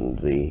human and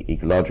the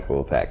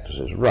ecological factors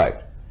is right.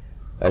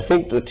 I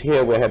think that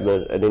here we have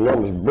an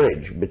enormous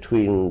bridge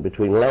between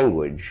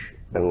language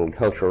and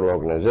cultural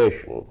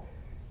organization,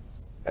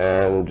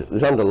 and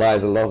this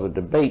underlies a lot of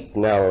debate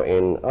now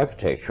in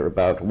architecture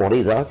about what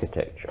is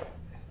architecture.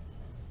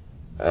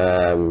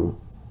 I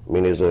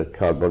mean, is a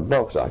cardboard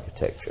box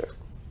architecture?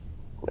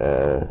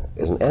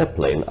 Is an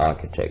airplane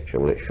architecture?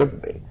 Well, it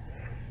should be.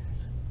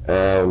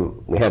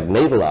 We have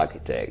naval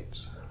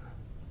architects,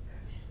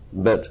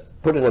 but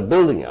putting a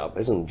building up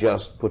isn't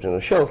just putting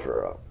a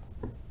shelter up.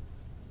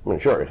 I mean,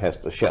 sure, it has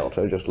to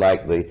shelter, just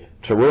like the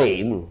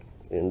terrain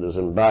in the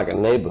Zimbagan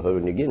neighborhood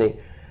in New Guinea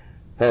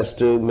has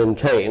to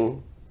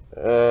maintain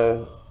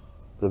the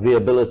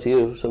viability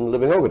of some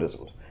living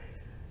organisms.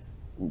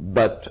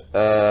 But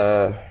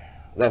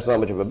that's not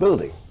much of a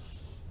building.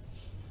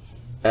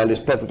 And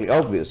it's perfectly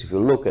obvious if you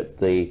look at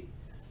the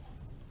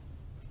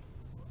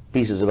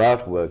pieces of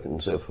artwork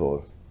and so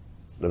forth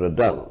that are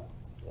done,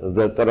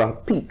 that there are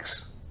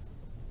peaks.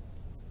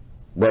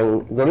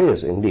 Then there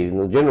is, indeed, in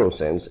the general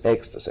sense,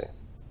 ecstasy.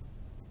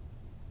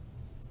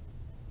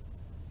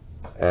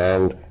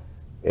 And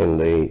in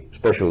the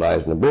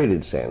specialized and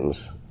abraded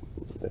sense,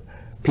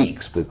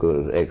 peaks,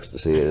 because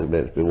ecstasy is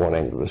meant to be one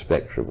end of the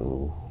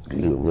spectrum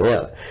and the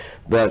other.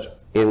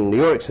 But in the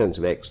Euric sense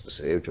of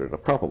ecstasy, which is a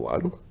proper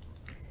one,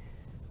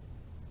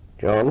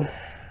 John,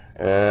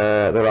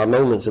 there are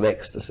moments of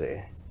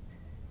ecstasy.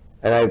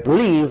 And I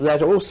believe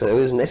that also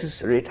is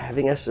necessary to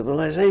having a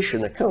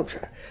civilization, a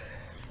culture.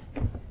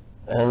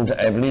 And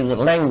I believe that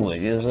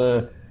language is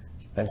a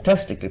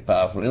fantastically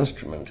powerful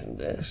instrument in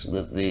this,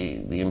 that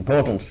the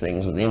important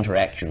things are the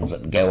interactions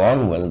that go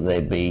on, whether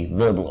they be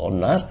verbal or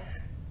not,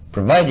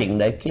 providing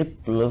they're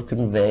capable of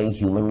conveying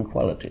human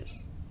qualities,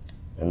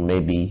 and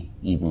maybe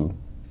even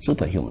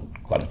superhuman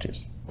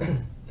qualities,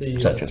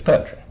 such as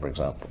poetry, for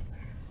example.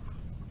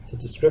 The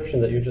description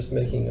that you're just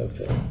making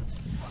of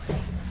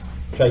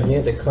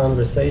gigantic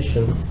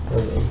conversation,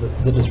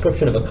 the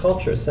description of a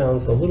culture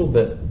sounds a little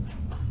bit,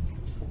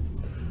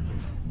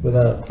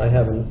 I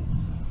haven't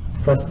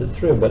pressed it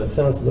through, but it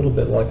sounds a little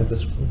bit like a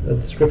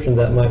description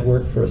that might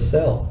work for a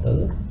cell,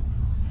 doesn't it?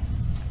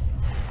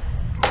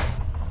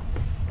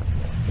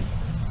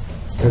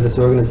 There's this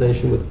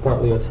organization with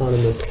partly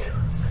autonomous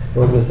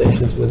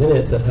organizations within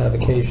it that have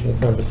occasional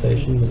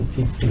conversations and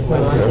peaks and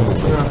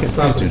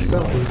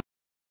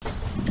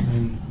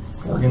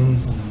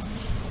organs and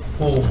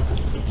whole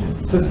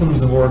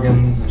systems of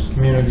organs and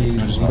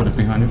communities. I'll just put it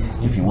behind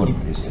it. If you would.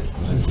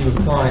 If you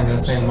apply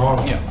that same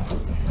model. Yeah.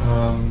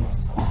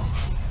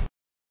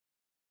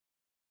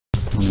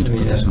 We'll need to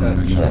put this one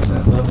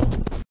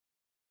again.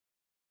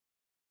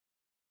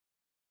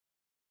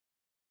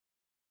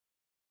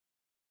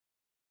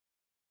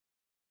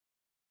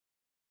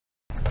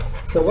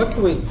 So what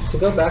can we, to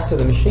go back to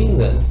the machine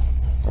then,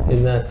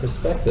 in that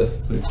perspective,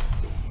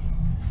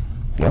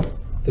 Yeah.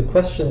 the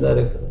question that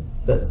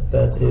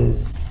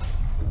is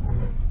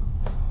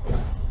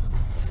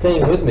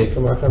staying with me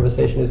from our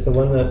conversation is the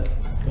one that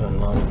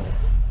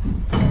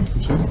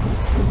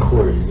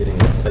Corey, you're getting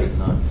a tight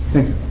knot.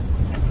 Thank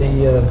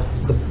you.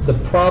 the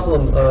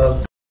problem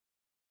of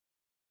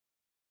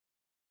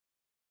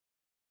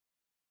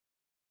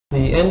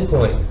the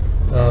endpoint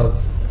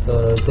of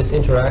this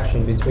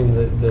interaction between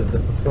the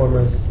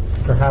performers,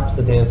 perhaps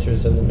the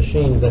dancers, and the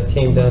machine, that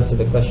came down to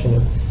the question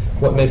of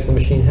what makes the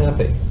machine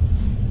happy.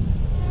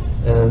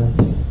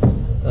 And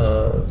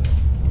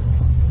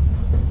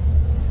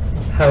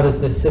how does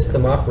this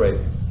system operate?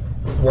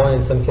 Why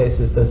in some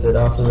cases does it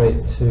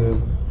operate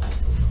to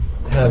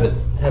have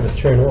it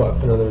turn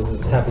off? In other words,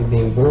 is happy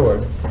being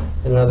bored.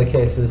 And in other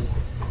cases,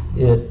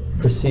 it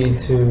proceed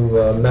to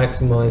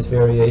maximize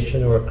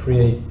variation or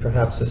create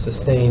perhaps a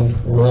sustained,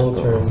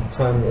 long-term,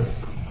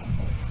 timeless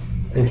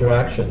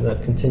interaction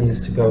that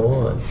continues to go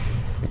on.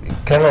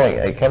 Can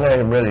I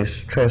really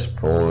stress,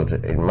 Paul,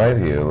 that in my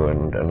view,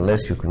 and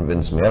unless you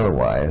convince me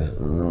otherwise,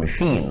 the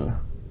machine,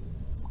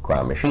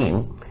 qua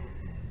machine,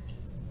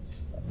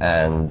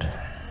 and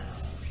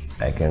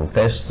I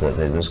confess that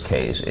in this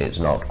case it's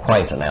not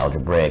quite an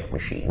algebraic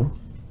machine,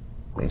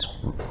 it's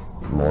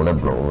more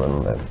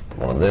liberal than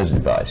one of those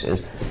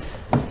devices,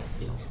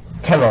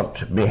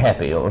 cannot be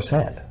happy or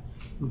sad.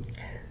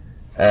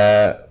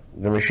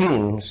 The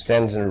machine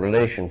stands in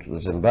relation to the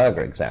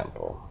Zimbarger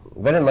example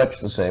very much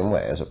the same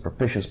way as a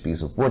propitious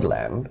piece of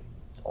woodland,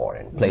 or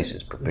in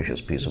places propitious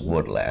piece of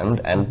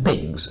woodland, and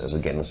pigs, as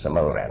against some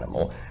other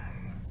animal,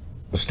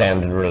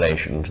 stand in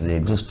relation to the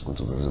existence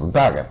of the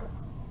Zimbarger.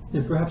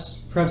 And perhaps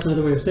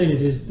another way of saying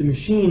it is the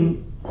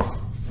machine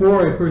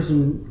for a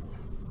person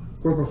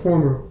or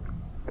performer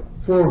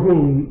for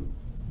whom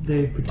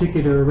the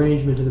particular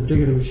arrangement in the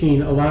particular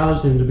machine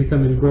allows him to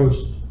become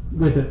engrossed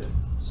with it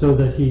so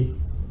that he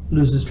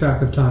loses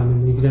track of time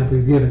in the example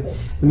you've given.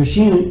 The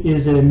machine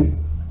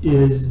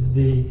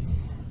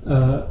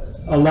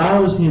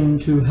allows him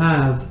to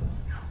have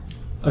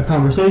a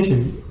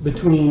conversation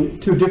between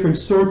two different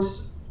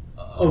sorts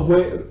of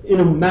way, in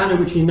a manner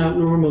which he's not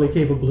normally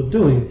capable of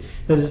doing.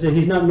 As I say,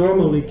 he's not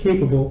normally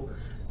capable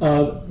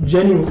of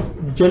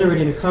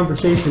generating a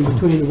conversation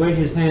between the way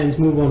his hands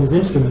move on his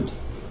instrument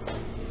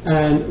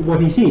and what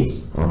he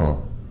sees.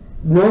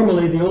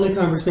 Normally, the only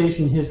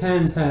conversation his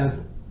hands have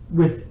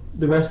with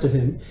the rest of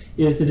him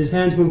is that his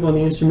hands move on the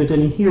instrument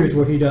and he hears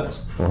what he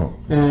does.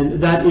 And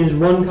that is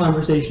one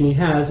conversation he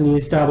has, and he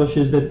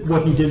establishes that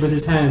what he did with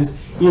his hands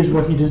is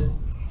what he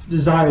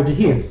desired to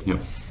hear. Yep.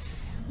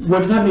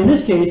 What is happening in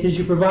this case is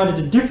you provided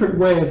a different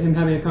way of him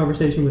having a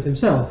conversation with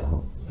himself.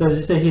 As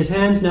I say, his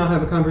hands now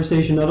have a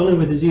conversation not only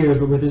with his ears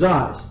but with his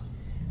eyes.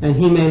 And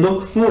he may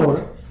look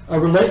for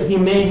he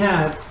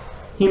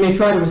may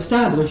try to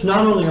establish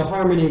not only a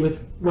harmony with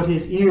what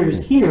his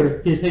ears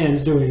hear his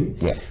hands doing,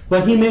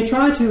 but he may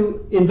try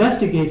to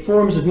investigate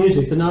forms of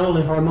music that not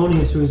only are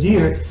harmonious to his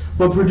ear,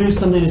 but produce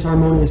something that's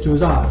harmonious to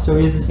his eyes. So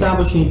he is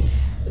establishing,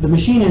 the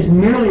machine is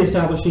merely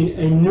establishing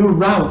a new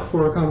route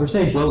for a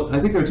conversation. Well, I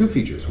think there are two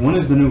features. One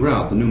is the new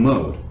route, the new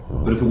mode.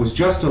 But if it was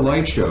just a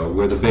light show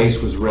where the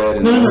bass was red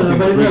and no,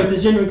 but it's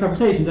a genuine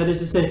conversation. That is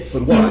to say,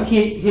 but what?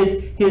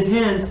 His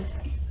hands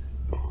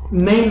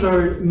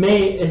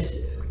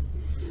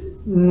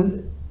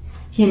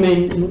he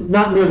may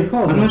not merely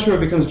cause I'm not sure it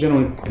becomes a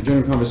genuine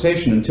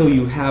conversation until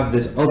you have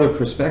this other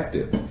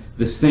perspective,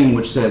 this thing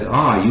which says,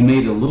 you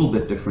made it a little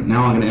bit different,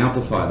 now I'm going to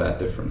amplify that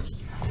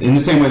difference. In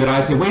the same way that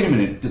I say, wait a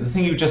minute, the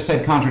thing you just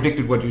said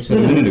contradicted what you said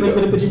a minute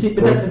ago. But you see,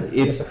 but that's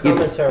it's a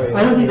commentary.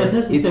 I don't think that's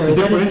necessary.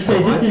 It's the that is to say,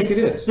 differential. I think it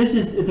is. This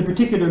is the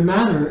particular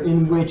manner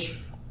in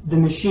which the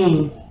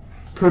machine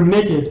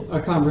permitted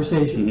a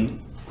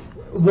conversation.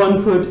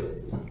 One could,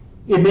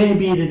 it may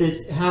be that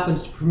it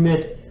happens to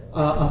permit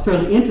a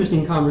fairly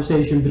interesting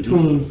conversation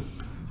between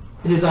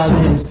his eyes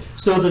and hands,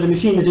 so that a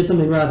machine that did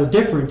something rather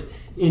different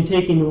in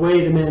taking the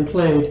way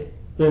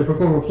the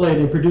performer played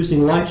and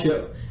producing a light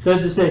show. That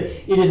is to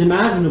say, it is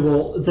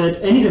imaginable that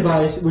any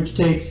device which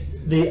takes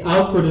the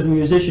output of the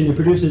musician and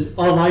produces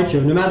a light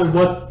show, no matter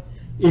what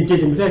it did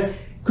in effect,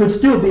 could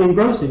still be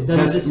engrossing. That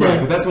is to say,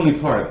 right, but that's only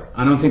part of it.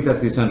 I don't think that's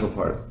the essential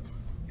part.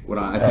 What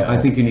I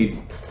think the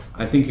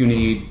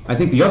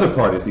other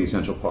part is the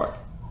essential part.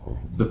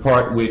 The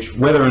part which,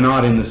 whether or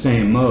not in the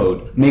same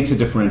mode, makes a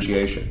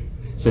differentiation.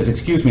 Says,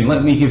 excuse me,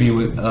 let me give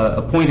you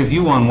a point of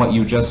view on what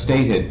you just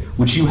stated,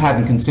 which you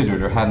hadn't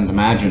considered or hadn't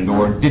imagined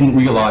or didn't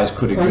realize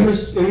could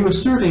exist. Are you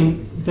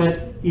asserting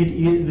that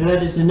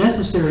that is a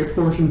necessary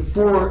portion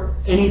for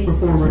any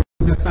performer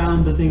to have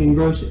found the thing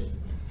engrossing?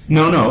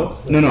 No.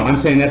 I'm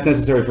saying that's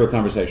necessary for a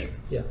conversation.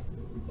 Yeah,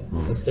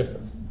 that's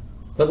different.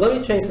 But let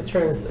me change the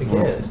terms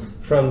again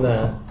from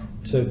that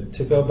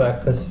to go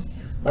back, because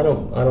I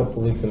don't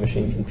believe the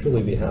machine can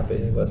truly be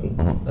happy. I wasn't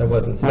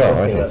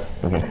suggesting that.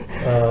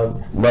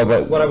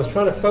 But what I was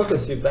trying to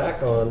focus you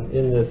back on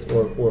in this,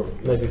 or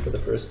maybe for the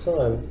first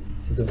time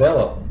to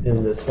develop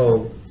in this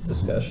whole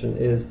discussion,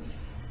 is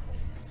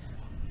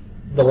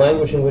the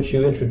language in which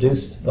you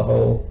introduced the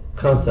whole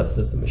concept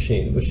of the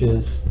machine, which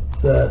is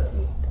that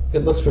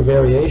it looks for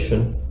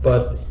variation,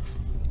 but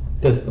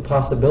there's the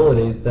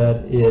possibility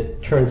that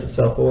it turns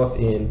itself off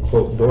in,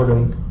 quote,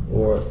 boredom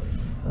or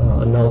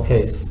a null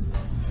case.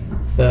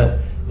 That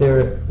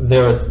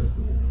there are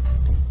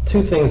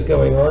two things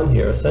going on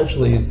here.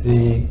 Essentially,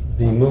 the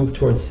move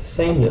towards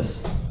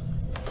sameness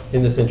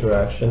in this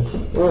interaction,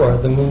 or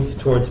the move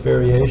towards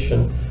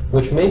variation,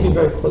 which may be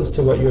very close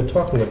to what you're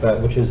talking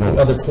about, which is the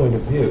other point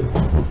of view.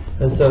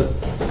 And so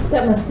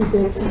that must be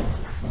basic.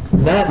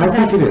 I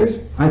think it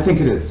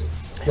is.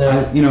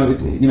 That's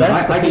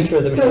the feature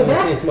of the machine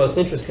that seems most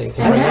interesting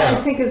to and bring that,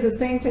 out. I think, is the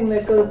same thing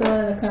that goes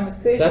on in a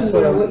conversation That's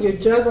where what what you're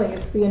juggling,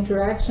 it's the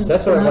interaction.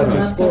 That's what I'd like to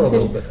explore a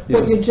little bit.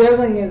 What you're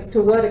juggling is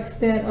to what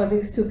extent are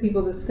these two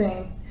people the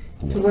same?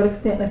 To what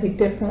extent are they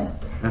different?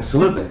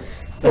 Absolutely.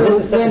 So and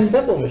this is such a when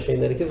simple machine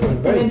that it gives us a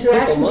an very simple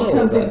interaction model of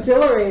becomes that.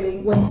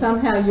 exhilarating when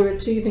somehow you're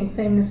achieving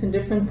sameness and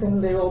difference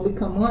and they all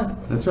become one.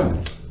 That's right.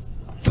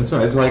 That's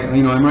right. It's like,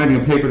 you know, I'm writing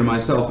a paper to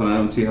myself and I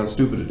don't see how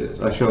stupid it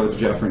is. I show it to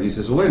Jeffrey and he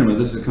says, well, wait a minute,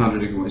 this is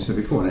contradicting what I said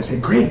before. And I say,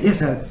 great,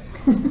 yes,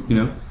 you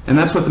know, and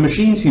that's what the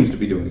machine seems to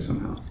be doing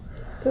somehow.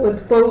 So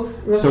it's both.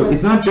 So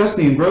it's not just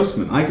the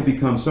engrossment. I could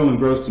become so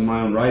engrossed in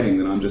my own writing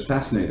that I'm just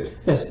fascinated.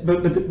 Yes,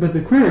 but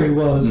the query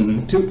was,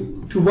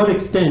 to what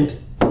extent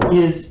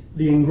is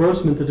the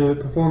engrossment that a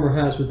performer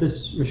has with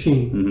this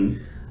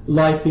machine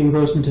like the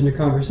engrossment in a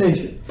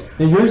conversation?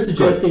 And you're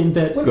suggesting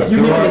that Good. you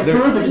make a There-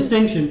 further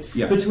distinction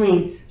Yeah.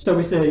 between, so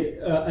we say,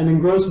 an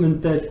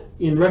engrossment that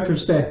in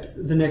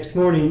retrospect the next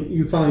morning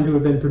you find to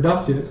have been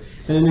productive,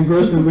 and an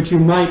engrossment which you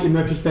might in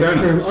retrospect Fair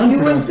term enough. You wouldn't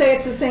unproductive. say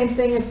it's the same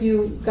thing if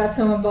you got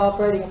someone involved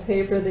writing a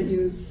paper that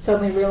you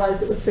suddenly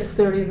realized it was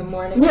 6:30 in the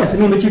morning. Yes, I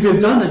mean, but you could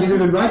have done that, you could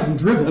have been writing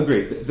drivel.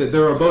 Agreed.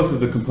 There are both of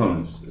the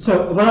components.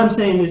 So what I'm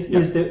saying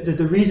is that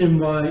the reason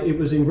why it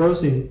was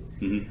engrossing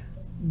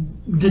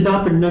did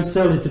not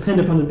necessarily depend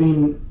upon it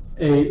being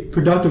a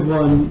productive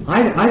one.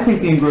 I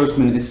think the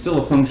engrossment is still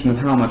a function of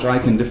how much I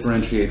can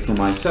differentiate for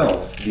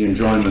myself the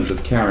enjoyment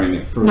of carrying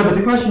it through. No, but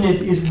the question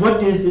is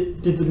what is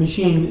it did the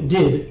machine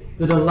did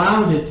that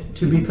allowed it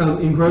to become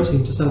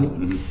engrossing to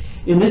someone?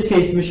 In this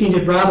case, the machine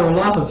did rather a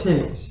lot of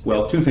things.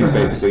 Well, two things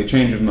Perhaps. basically, a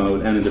change of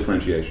mode and a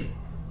differentiation.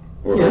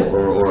 Or, Yes.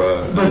 or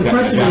a But the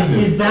question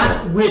is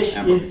that adaptive which is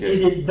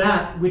amplification. it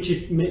that which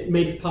it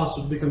made it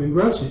possible to become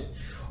engrossing,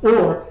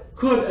 or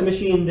could a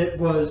machine that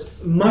was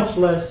much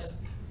less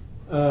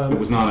It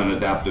was not an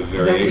adaptive that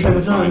variation.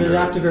 was not an finder.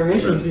 adaptive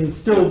variation Right. can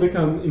still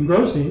become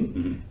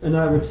engrossing, and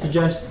I would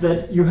suggest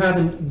that you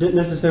haven't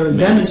necessarily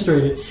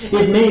demonstrated.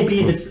 It may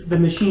be that the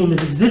machine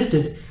that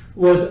existed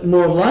was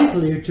more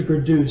likely to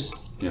produce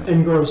Yeah.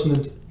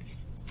 engrossment,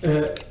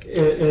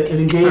 and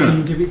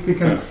engaging to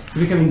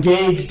become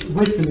engaged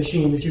with the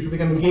machine. That you could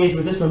become engaged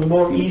with this one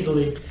more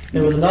easily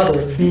than with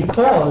another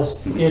because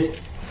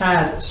it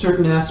had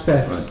certain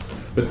aspects.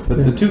 Right.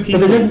 But the two key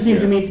But that doesn't things seem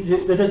here- to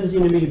me. That doesn't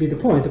seem to me to be the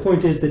point. The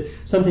point is that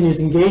something is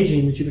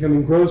engaging, that you become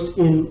engrossed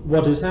in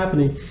what is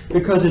happening,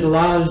 because it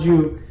allows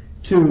you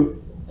to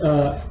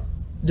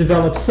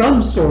develop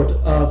some sort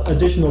of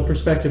additional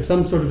perspective,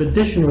 some sort of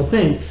additional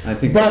thing. I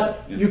think but that's-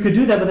 yeah. you could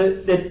do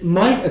that that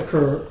might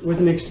occur with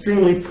an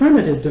extremely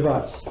primitive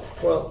device.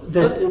 Well,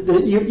 That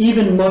you're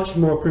even much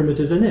more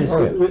primitive than this.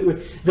 Oh, yeah.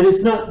 That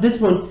it's not this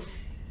one.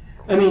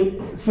 I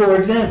mean, for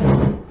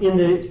example, in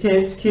the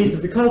case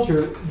of the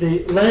culture,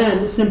 the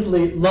land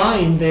simply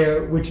lying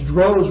there, which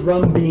grows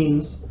rum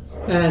beans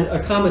and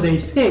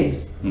accommodates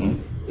pigs,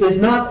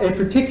 is not a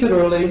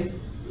particularly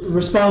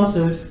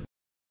responsive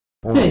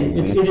thing.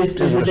 It is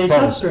a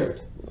substrate.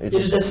 It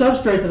is a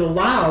substrate that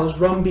allows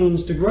rum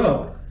beans to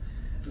grow.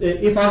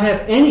 If I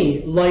have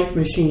any light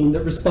machine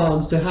that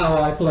responds to how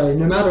I play,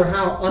 no matter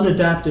how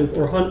unadaptive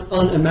or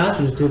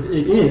unimaginative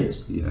it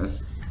is,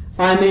 Yes.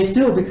 I may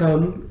still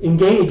become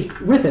engaged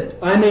with it.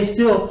 I may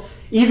still,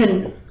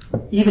 even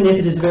if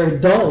it is a very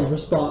dull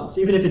response,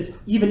 even if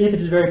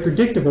it is very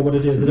predictable what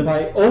it is, that if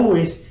I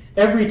always,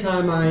 every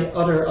time I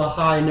utter a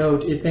high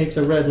note, it makes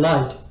a red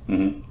light.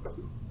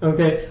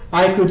 Okay,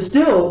 I could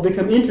still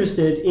become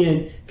interested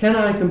in, can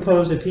I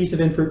compose a piece of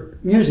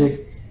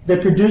music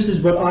that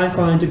produces what I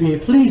find to be a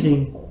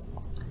pleasing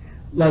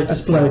light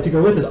display to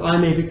go with it? I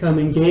may become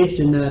engaged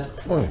in that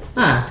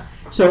act.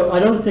 So I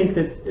don't think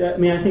that, I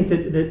mean, I think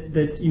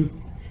that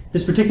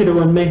this particular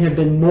one may have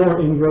been more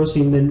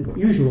engrossing than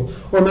usual.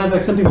 Or matter of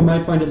fact, some people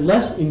might find it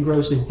less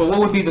engrossing. But what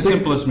would be the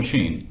simplest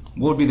machine?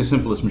 What would be the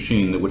simplest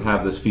machine that would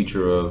have this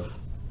feature of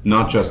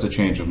not just a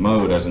change of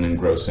mode as an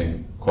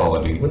engrossing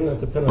quality? wouldn't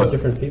that depend on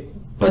different people?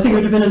 I think it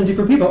would depend on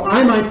different people.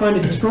 I might find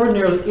it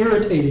extraordinarily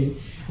irritating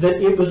that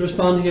it was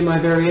responding to my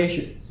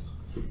variation.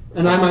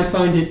 And I might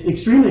find it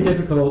extremely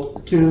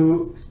difficult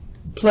to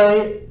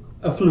play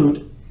a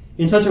flute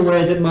in such a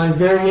way that my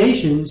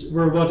variations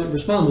were what it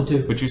responded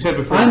to. But you said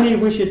before... I may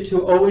wish it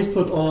to always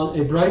put on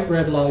a bright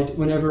red light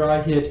whenever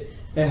I hit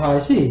a high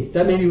C.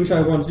 That may be which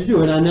I wanted to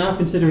do, and I'm now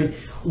considering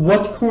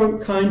what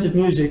kinds of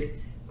music,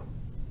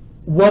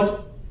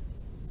 what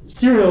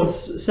serial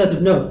set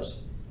of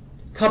notes,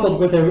 coupled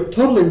with a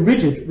totally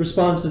rigid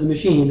response to the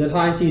machine, that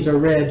high C's are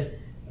red,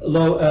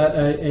 low,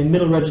 a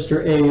middle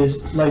register A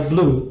is light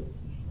blue.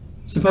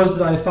 Suppose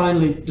that I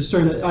finally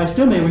discern that I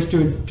still may wish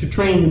to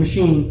train the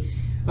machine.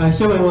 I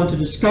still may want to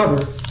discover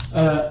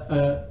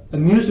a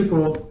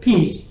musical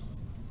piece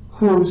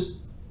whose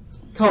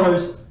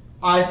colors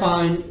I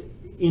find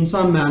in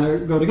some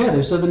manner go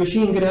together. So the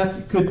machine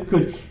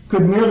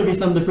could merely be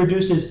something that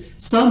produces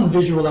some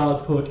visual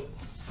output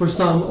for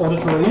some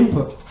auditory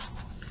input.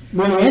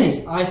 Merely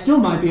any. I still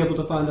might be able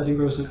to find that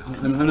engrossing.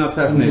 I'm not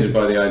fascinated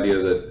by the idea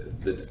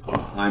that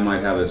I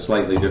might have a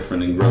slightly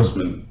different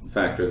engrossment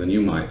factor than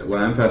you might. What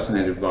I'm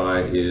fascinated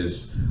by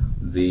is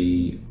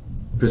the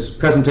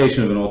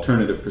presentation of an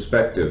alternative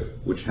perspective,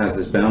 which has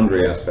this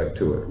boundary aspect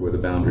to it, where the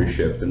boundaries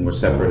shift and we're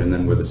separate and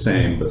then we're the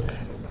same,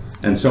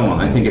 and so on.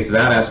 I think it's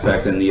that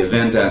aspect and the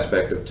event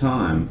aspect of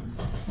time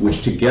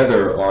which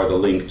together are the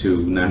link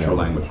to natural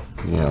language.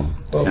 Yeah.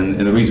 And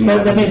the reason why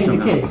That this may is be the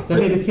somehow- case. That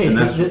may be the case.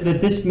 and that's-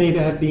 That this may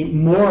have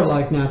been more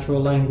like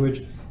natural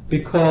language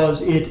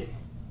because it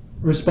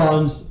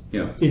responds.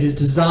 Yeah. It is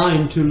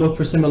designed to look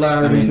for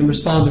similarities and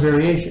respond to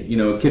variation. You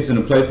know, kids in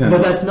a playpen.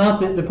 But that's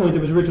not the point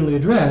that was originally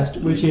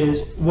addressed, which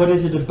is what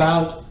is it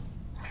about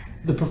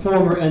the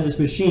performer and this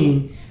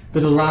machine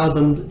that allowed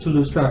them to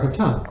lose track of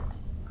time?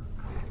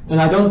 And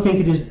I don't think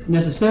it is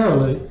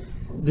necessarily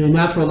the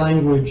natural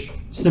language,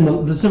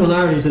 the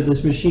similarities of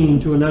this machine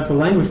to a natural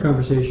language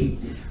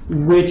conversation,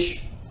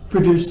 which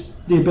produce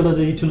the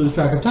ability to lose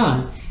track of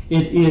time.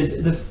 It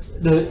is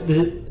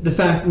the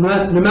fact,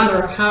 no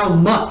matter how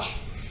much,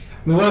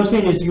 I mean, what I'm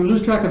saying is you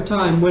lose track of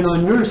time when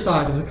on your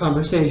side of the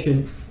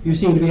conversation you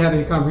seem to be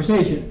having a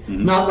conversation,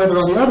 not whether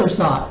on the other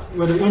side,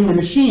 whether in the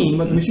machine,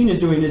 what the machine is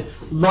doing is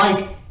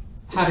like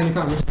having a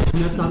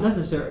conversation. That's not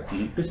necessary.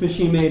 This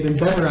machine may have been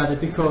better at it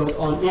because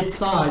on its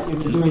side it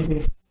was doing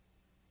things